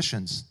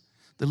inhibitions.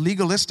 The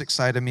legalistic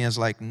side of me is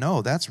like,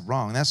 no, that's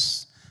wrong.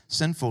 That's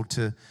sinful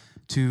to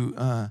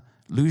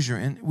lose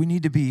your. We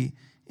need to be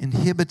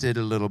inhibited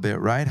a little bit,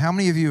 right? How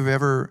many of you have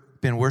ever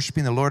been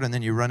worshiping the Lord and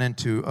then you run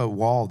into a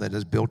wall that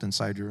is built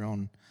inside your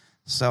own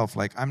self?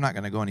 Like, I'm not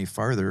going to go any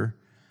farther.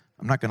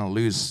 I'm not going to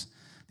lose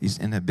these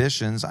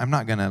inhibitions. I'm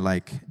not going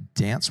to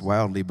dance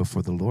wildly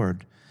before the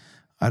Lord.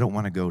 I don't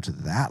want to go to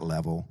that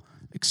level,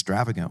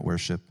 extravagant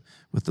worship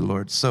with the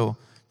Lord. So,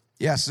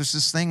 yes, there's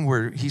this thing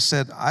where he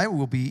said, I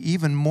will be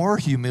even more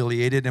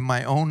humiliated in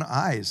my own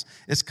eyes.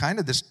 It's kind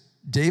of this,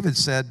 David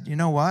said, you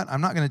know what?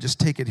 I'm not going to just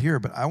take it here,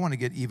 but I want to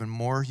get even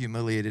more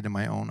humiliated in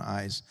my own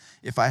eyes.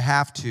 If I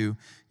have to,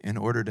 in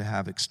order to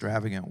have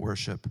extravagant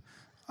worship,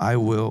 I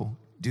will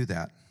do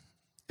that,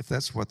 if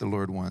that's what the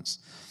Lord wants.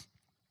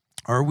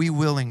 Are we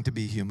willing to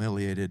be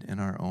humiliated in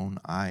our own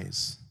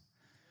eyes?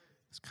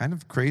 It's kind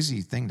of a crazy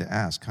thing to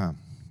ask, huh?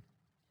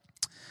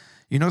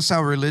 You notice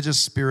how religious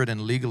spirit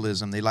and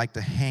legalism, they like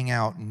to hang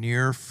out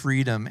near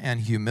freedom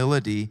and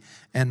humility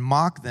and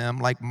mock them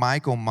like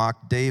Michal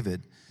mocked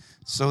David.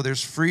 So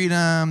there's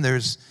freedom,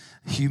 there's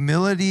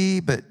humility,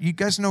 but you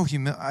guys know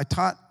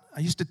I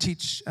used to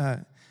teach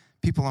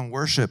people on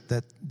worship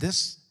that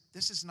this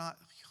is not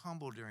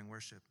humble during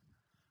worship.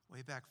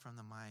 Way back from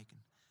the mic.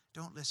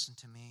 Don't listen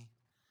to me.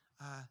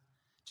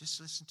 Just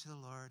listen to the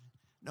Lord.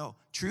 No,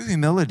 true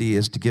humility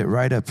is to get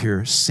right up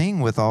here, sing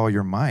with all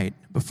your might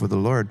before the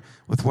Lord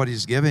with what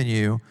he's given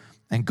you,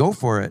 and go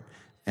for it.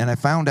 And I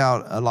found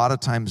out a lot of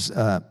times,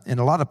 in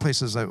a lot of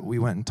places that we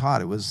went and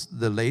taught, it was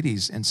the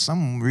ladies, and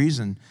some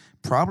reason,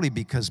 probably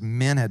because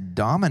men had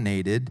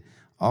dominated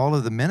all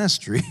of the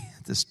ministry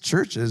at these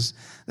churches,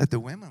 that the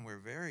women were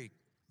very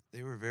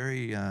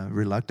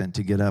reluctant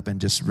to get up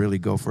and just really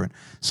go for it.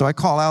 So I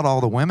call out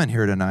all the women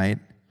here tonight,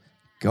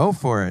 go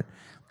for it.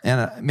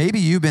 And maybe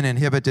you've been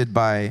inhibited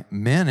by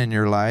men in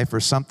your life or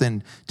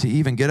something to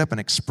even get up and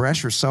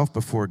express yourself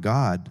before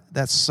God.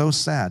 That's so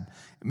sad.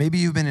 Maybe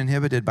you've been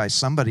inhibited by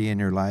somebody in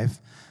your life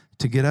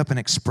to get up and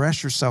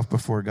express yourself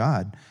before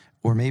God.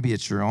 Or maybe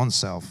it's your own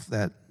self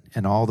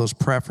and all those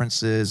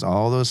preferences,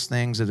 all those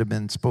things that have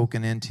been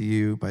spoken into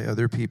you by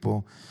other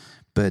people.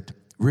 But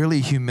really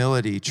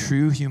humility,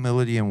 true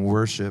humility and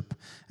worship,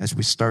 as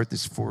we start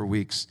these 4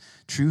 weeks,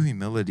 true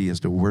humility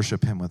is to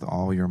worship him with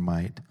all your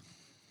might.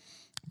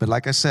 But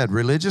like I said,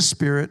 religious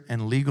spirit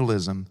and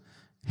legalism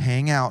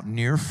hang out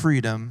near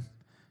freedom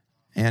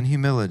and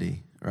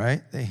humility,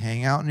 right? They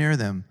hang out near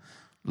them.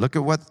 Look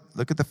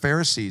at the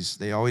Pharisees.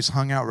 They always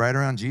hung out right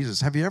around Jesus.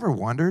 Have you ever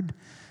wondered?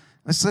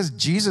 It says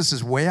Jesus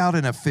is way out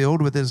in a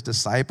field with his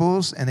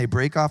disciples, and they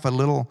break off a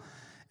little,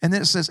 and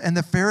then it says, and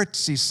the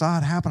Pharisees saw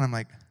it happen. I'm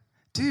like,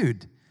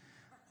 dude,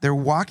 they're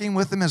walking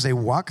with him as they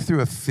walk through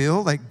a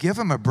field. Like, give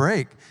them a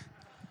break.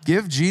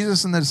 Give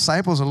Jesus and the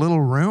disciples a little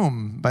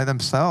room by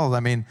themselves. I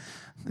mean,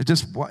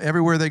 just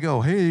everywhere they go,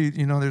 hey,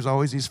 there's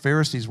always these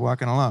Pharisees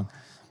walking along.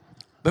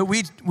 But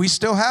we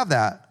still have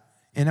that,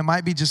 and it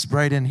might be just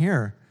right in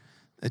here,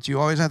 that you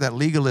always have that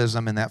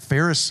legalism and that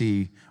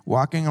Pharisee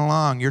walking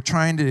along. You're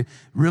trying to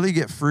really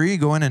get free,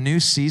 go in a new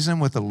season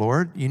with the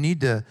Lord. You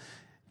need to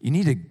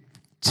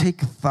take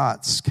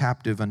thoughts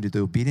captive unto the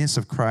obedience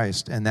of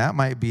Christ, and that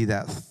might be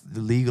that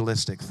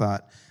legalistic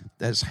thought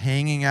that's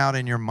hanging out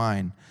in your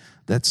mind.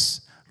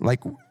 That's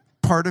like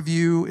part of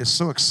you is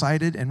so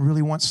excited and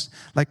really wants,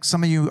 like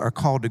some of you are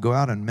called to go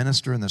out and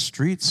minister in the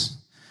streets,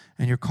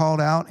 and you're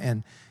called out,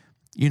 and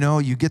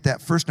you get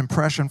that first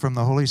impression from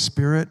the Holy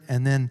Spirit,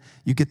 and then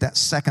you get that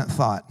second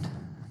thought.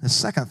 The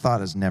second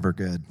thought is never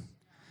good,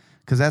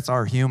 because that's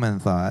our human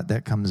thought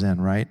that comes in,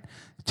 right?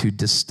 To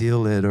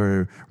distill it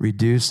or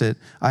reduce it.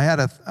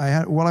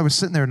 While I was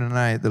sitting there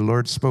tonight, the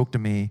Lord spoke to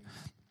me.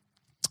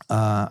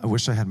 I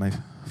wish I had my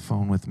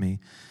phone with me,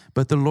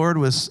 but the Lord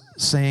was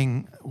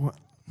saying,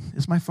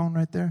 is my phone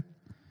right there?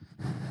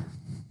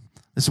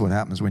 This is what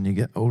happens when you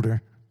get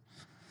older.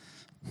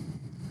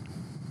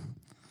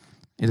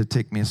 It'll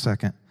take me a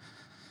second.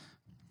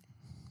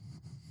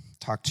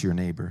 Talk to your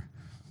neighbor.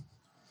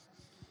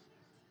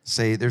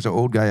 Say, there's an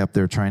old guy up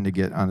there trying to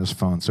get on his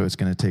phone, so it's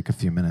going to take a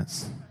few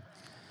minutes.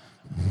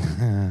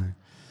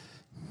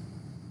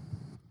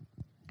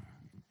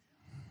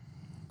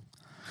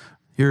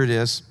 Here it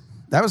is.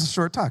 That was a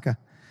short talk, huh?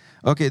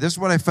 Okay, this is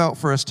what I felt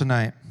for us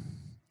tonight.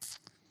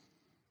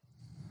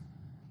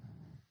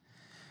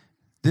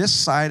 This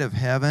side of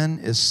heaven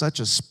is such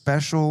a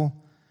special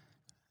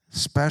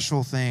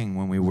thing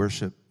when we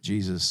worship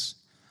Jesus.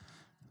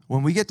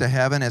 When we get to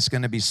heaven, it's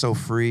going to be so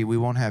free. We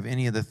won't have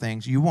any of the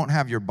things. You won't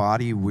have your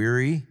body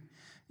weary.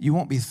 You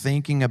won't be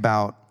thinking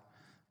about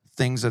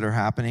things that are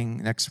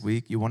happening next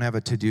week. You won't have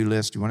a to-do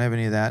list. You won't have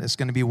any of that. It's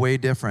going to be way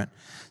different.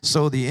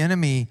 So the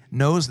enemy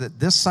knows that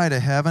this side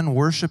of heaven,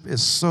 worship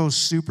is so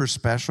super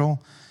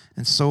special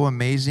and so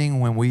amazing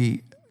when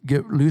we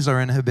lose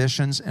our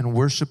inhibitions and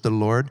worship the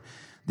Lord.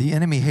 The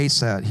enemy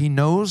hates that. He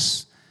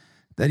knows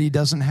that he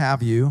doesn't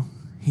have you.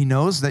 He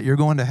knows that you're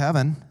going to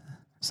heaven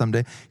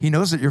someday. He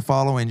knows that you're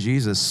following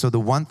Jesus. So the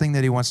one thing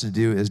that he wants to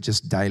do is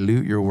just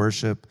dilute your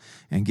worship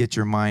and get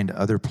your mind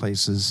other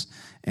places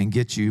and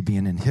get you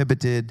being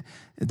inhibited.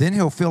 Then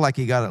he'll feel like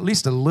he got at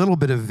least a little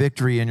bit of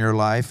victory in your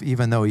life,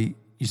 even though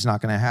he's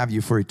not going to have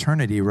you for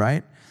eternity,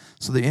 right?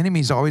 So the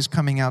enemy's always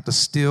coming out to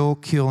steal,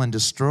 kill, and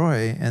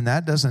destroy, and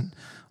that doesn't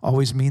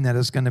always mean that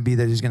it's going to be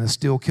that he's going to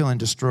steal, kill, and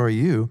destroy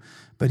you,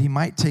 but he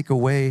might take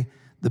away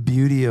the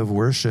beauty of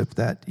worship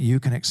that you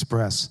can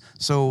express.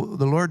 So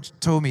the Lord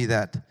told me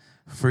that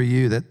for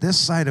you, that this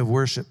side of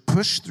worship,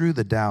 push through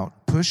the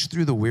doubt, push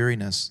through the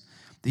weariness.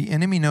 The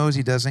enemy knows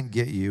he doesn't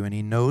get you, and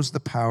he knows the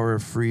power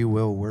of free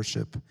will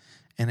worship,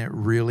 and it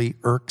really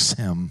irks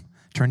him.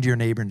 Turn to your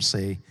neighbor and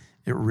say,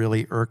 it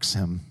really irks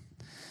him.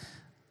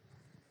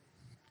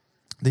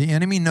 The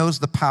enemy knows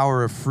the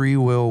power of free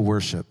will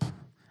worship,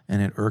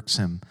 and it irks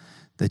him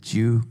that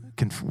you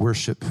can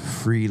worship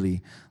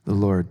freely the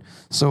Lord.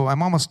 So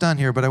I'm almost done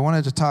here, but I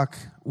wanted to talk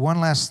one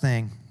last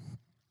thing.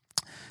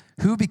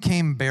 Who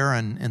became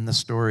barren in the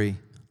story?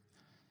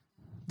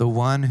 The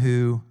one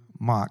who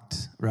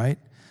mocked, right?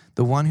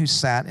 The one who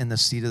sat in the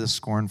seat of the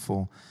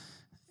scornful,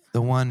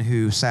 the one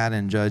who sat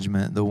in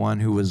judgment, the one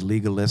who was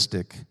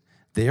legalistic.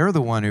 They are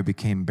the one who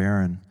became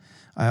barren.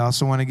 I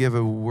also want to give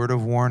a word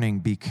of warning.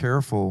 Be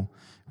careful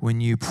when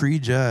you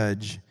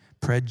prejudge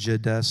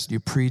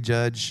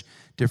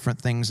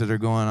different things that are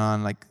going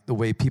on, like the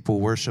way people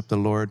worship the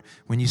Lord.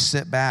 When you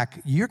sit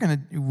back,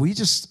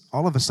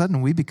 all of a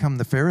sudden, we become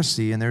the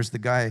Pharisee, and there's the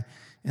guy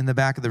in the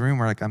back of the room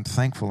where like, I'm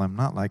thankful I'm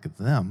not like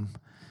them.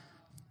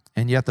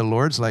 And yet the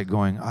Lord's like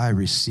going, I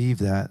receive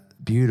that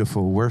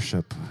beautiful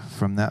worship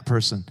from that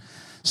person.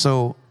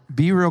 So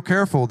be real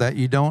careful that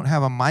you don't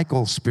have a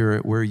Michael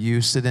spirit where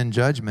you sit in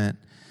judgment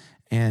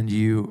and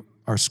you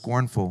are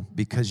scornful,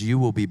 because you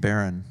will be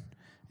barren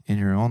in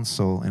your own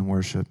soul in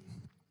worship.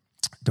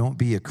 Don't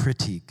be a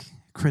critic.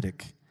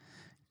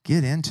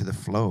 Get into the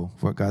flow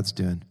of what God's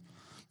doing.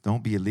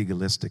 Don't be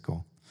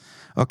legalistical.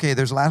 Okay,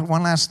 there's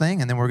one last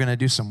thing, and then we're going to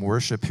do some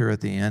worship here at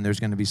the end. There's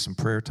going to be some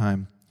prayer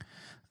time.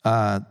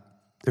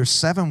 There's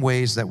 7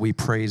 ways that we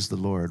praise the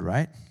Lord,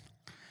 right?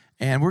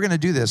 And we're going to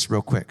do this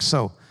real quick.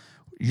 So,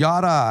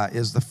 Yada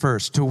is the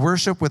first. To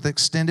worship with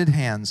extended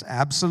hands,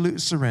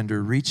 absolute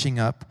surrender, reaching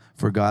up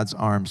for God's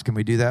arms. Can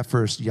we do that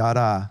first?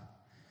 Yada.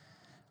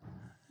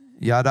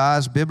 Yada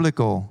is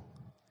biblical.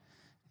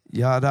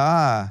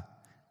 Yada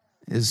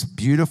is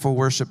beautiful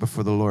worship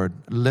before the Lord,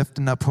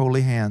 lifting up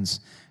holy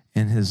hands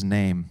in His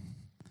name.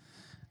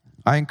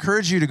 I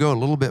encourage you to go a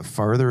little bit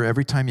farther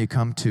every time you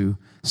come to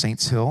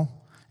Saints Hill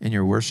in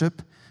your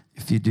worship.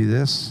 If you do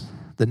this,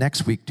 the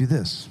next week, do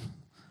this.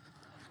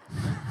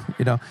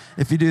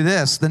 If you do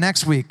this, the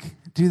next week,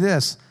 do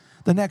this.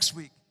 The next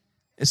week.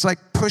 It's like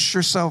push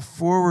yourself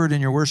forward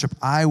in your worship.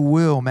 I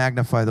will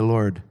magnify the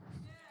Lord.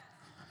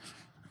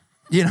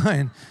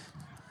 And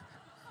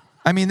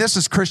this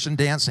is Christian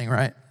dancing,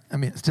 right?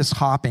 It's just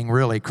hopping,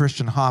 really,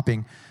 Christian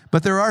hopping.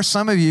 But there are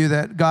some of you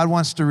that God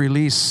wants to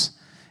release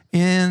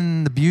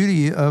in the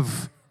beauty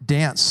of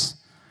dance,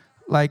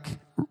 like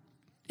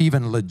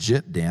even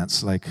legit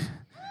dance. Like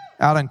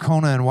out in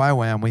Kona and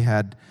YWAM, we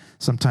had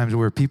sometimes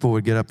where people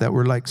would get up that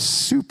were like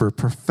super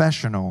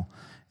professional,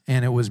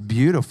 and it was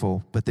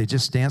beautiful, but they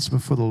just danced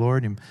before the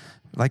Lord. And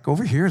like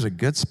over here is a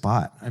good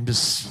spot. I'm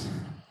just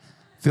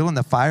feeling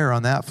the fire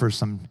on that for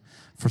some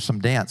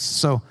dance.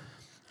 So,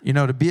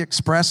 to be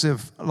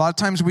expressive, a lot of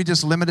times we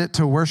just limit it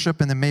to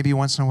worship, and then maybe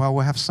once in a while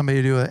we'll have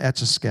somebody do an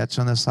etch-a-sketch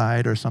on the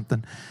side or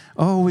something.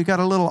 Oh, we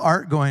got a little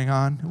art going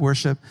on,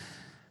 worship.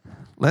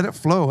 Let it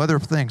flow, other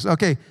things.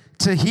 Okay,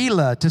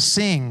 Tehillah, to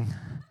sing,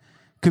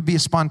 could be a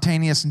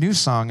spontaneous new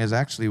song is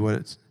actually what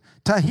it's.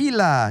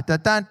 Tehillah,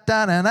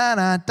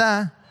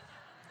 da-da-da-da-da-da-da.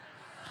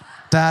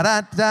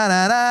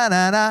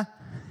 Da-da-da-da-da-da-da.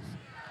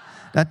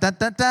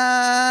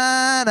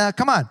 Da-da-da-da-da.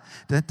 Come on.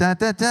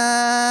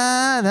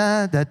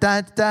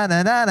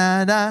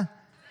 Da-da-da-da-da-da-da-da-da-da.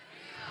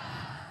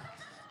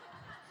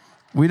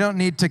 We don't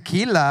need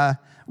tequila.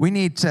 We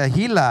need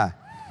Tehillah.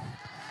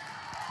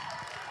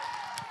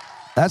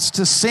 That's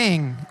to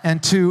sing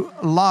and to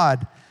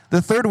laud.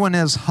 The third one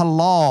is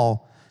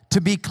halal, to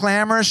be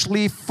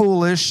clamorously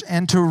foolish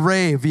and to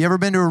rave. You ever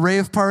been to a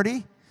rave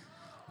party?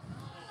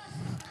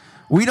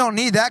 We don't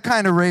need that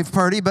kind of rave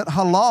party, but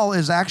halal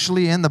is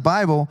actually in the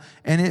Bible,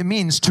 and it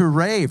means to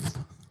rave.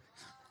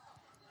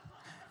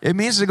 It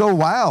means to go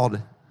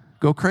wild,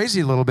 go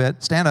crazy a little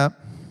bit. Stand up.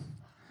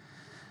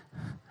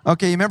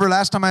 Okay, you remember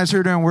last time I was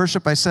here during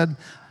worship, I said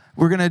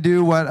we're going to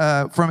do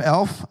what from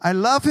Elf. I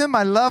love him,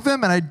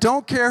 and I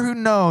don't care who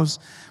knows.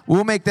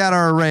 We'll make that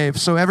our rave.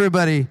 So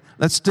everybody,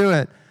 let's do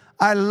it.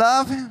 I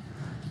love him.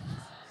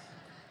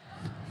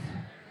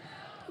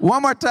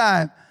 One more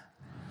time.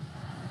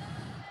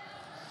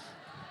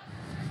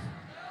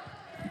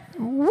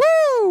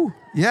 Woo!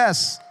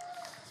 Yes.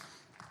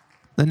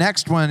 The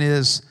next one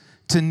is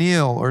to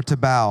kneel or to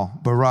bow,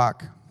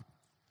 Barak.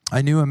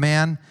 I knew a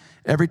man,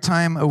 every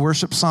time a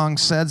worship song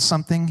said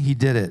something, he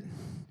did it.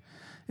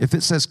 If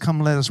it says, come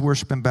let us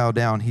worship and bow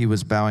down, he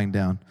was bowing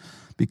down,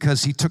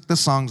 because he took the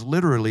songs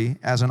literally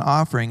as an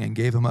offering and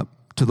gave them up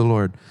to the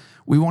Lord.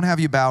 We won't have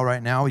you bow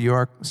right now. You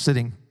are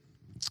sitting,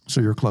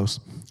 so you're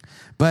close.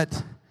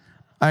 But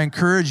I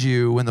encourage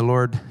you, when the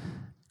Lord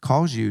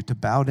calls you to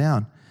bow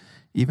down,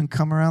 even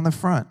come around the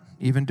front,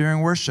 even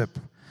during worship.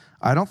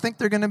 I don't think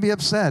they're going to be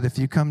upset if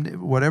you come to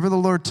whatever the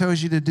Lord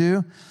tells you to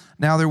do.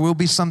 Now, there will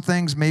be some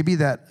things maybe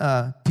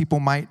that people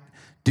might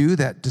do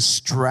that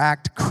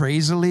distract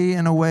crazily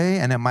in a way,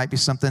 and it might be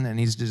something that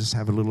needs to just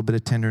have a little bit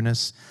of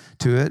tenderness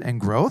to it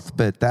and growth,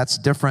 but that's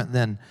different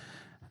than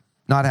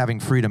not having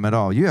freedom at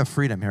all. You have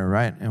freedom here,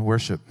 right, in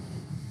worship.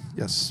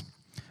 Yes.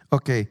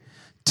 Okay,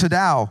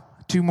 Tadao,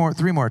 3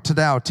 more.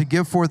 Tadao, to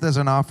give forth as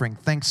an offering,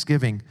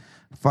 thanksgiving.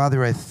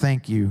 Father, I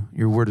thank you.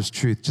 Your word is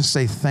truth. Just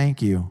say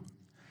thank you.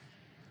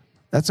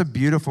 That's a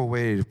beautiful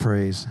way to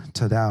praise.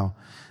 Tadao.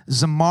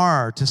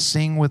 Zamar, to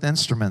sing with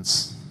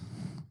instruments.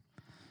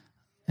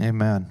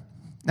 Amen.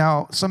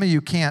 Now, some of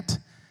you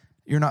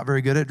you're not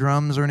very good at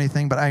drums or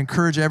anything, but I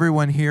encourage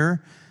everyone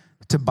here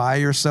to buy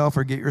yourself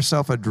or get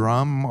yourself a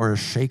drum or a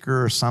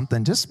shaker or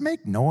something. Just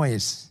make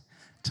noise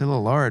to the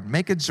Lord.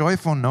 Make a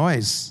joyful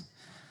noise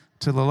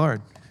to the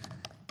Lord.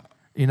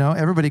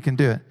 Everybody can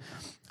do it.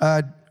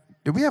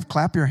 Do we have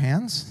clap your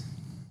hands?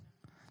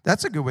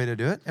 That's a good way to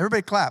do it.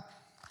 Everybody clap.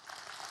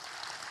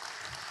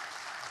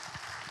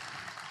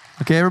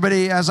 Okay,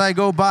 everybody, as I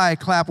go by,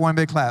 clap one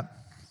big clap.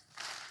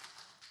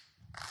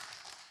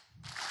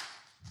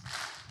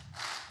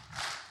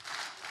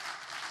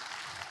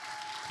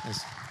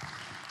 Yes.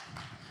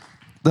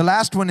 The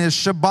last one is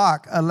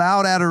Shabach, a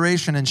loud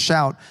adoration and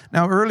shout.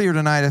 Now, earlier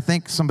tonight, I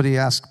think somebody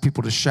asked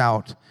people to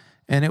shout,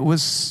 and it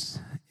was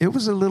a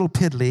little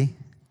piddly.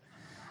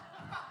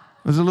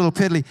 It was a little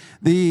piddly.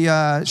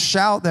 The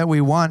shout that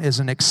we want is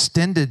an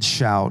extended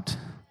shout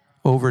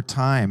over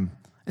time.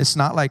 It's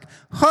not like,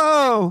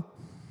 ho!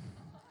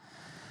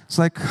 It's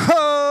like, ho!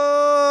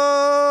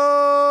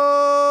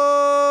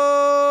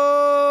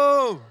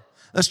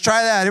 Let's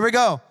try that. Here we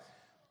go.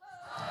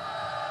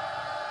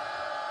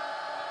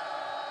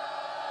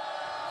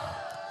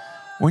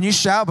 When you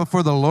shout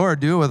before the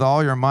Lord, do it with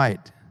all your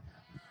might.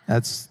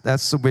 That's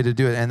the way to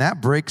do it. And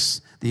that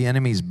breaks the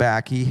enemy's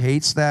back. He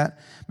hates that.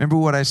 Remember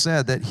what I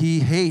said, that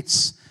he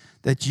hates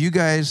that you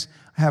guys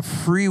have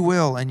free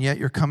will and yet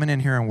you're coming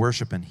in here and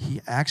worshiping.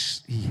 He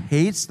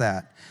hates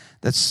that.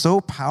 That's so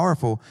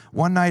powerful.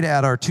 One night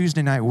at our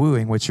Tuesday night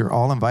wooing, which you're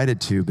all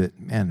invited to, but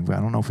man, I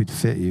don't know if we'd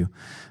fit you.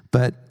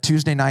 But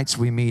Tuesday nights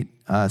we meet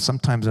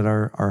sometimes at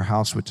our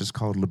house, which is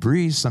called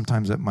LeBreeze,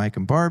 sometimes at Mike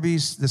and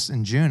Barbie's. This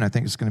in June, I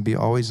think it's going to be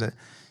always at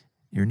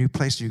your new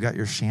place. You got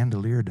your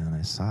chandelier done.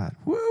 I saw it.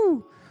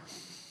 Woo!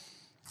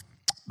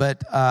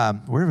 But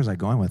where was I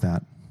going with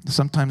that?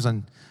 Sometimes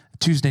on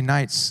Tuesday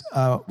nights,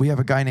 we have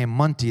a guy named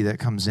Monty that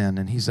comes in,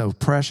 and he's a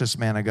precious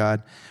man of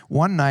God.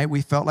 One night,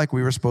 we felt like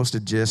we were supposed to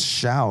just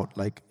shout,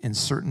 like in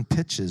certain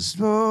pitches.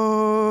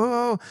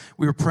 Oh!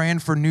 We were praying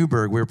for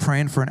Newburgh. We were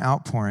praying for an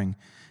outpouring,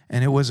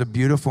 and it was a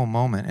beautiful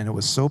moment, and it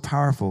was so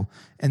powerful.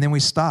 And then we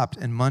stopped,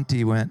 and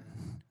Monty went,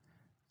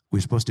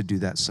 we're supposed to do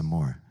that some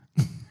more.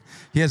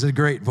 He has a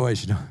great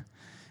voice, you know.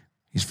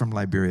 He's from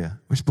Liberia.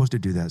 We're supposed to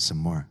do that some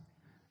more.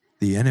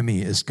 The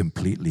enemy is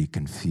completely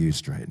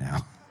confused right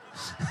now.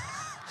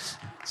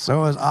 So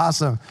it was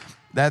awesome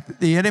that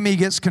the enemy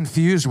gets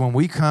confused when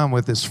we come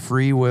with this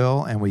free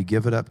will and we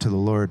give it up to the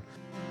Lord.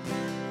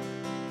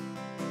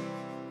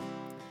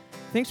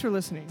 Thanks for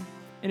listening.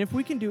 And if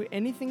we can do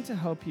anything to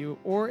help you,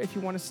 or if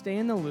you want to stay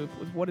in the loop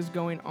with what is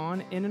going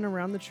on in and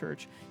around the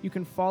church, you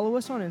can follow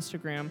us on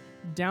Instagram,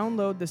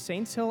 download the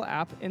Saints Hill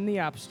app in the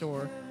App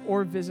Store,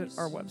 or visit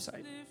our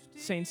website,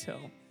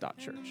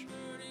 saintshill.church.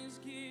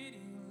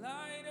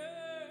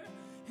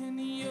 And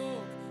the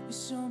yoke is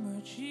so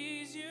much easier.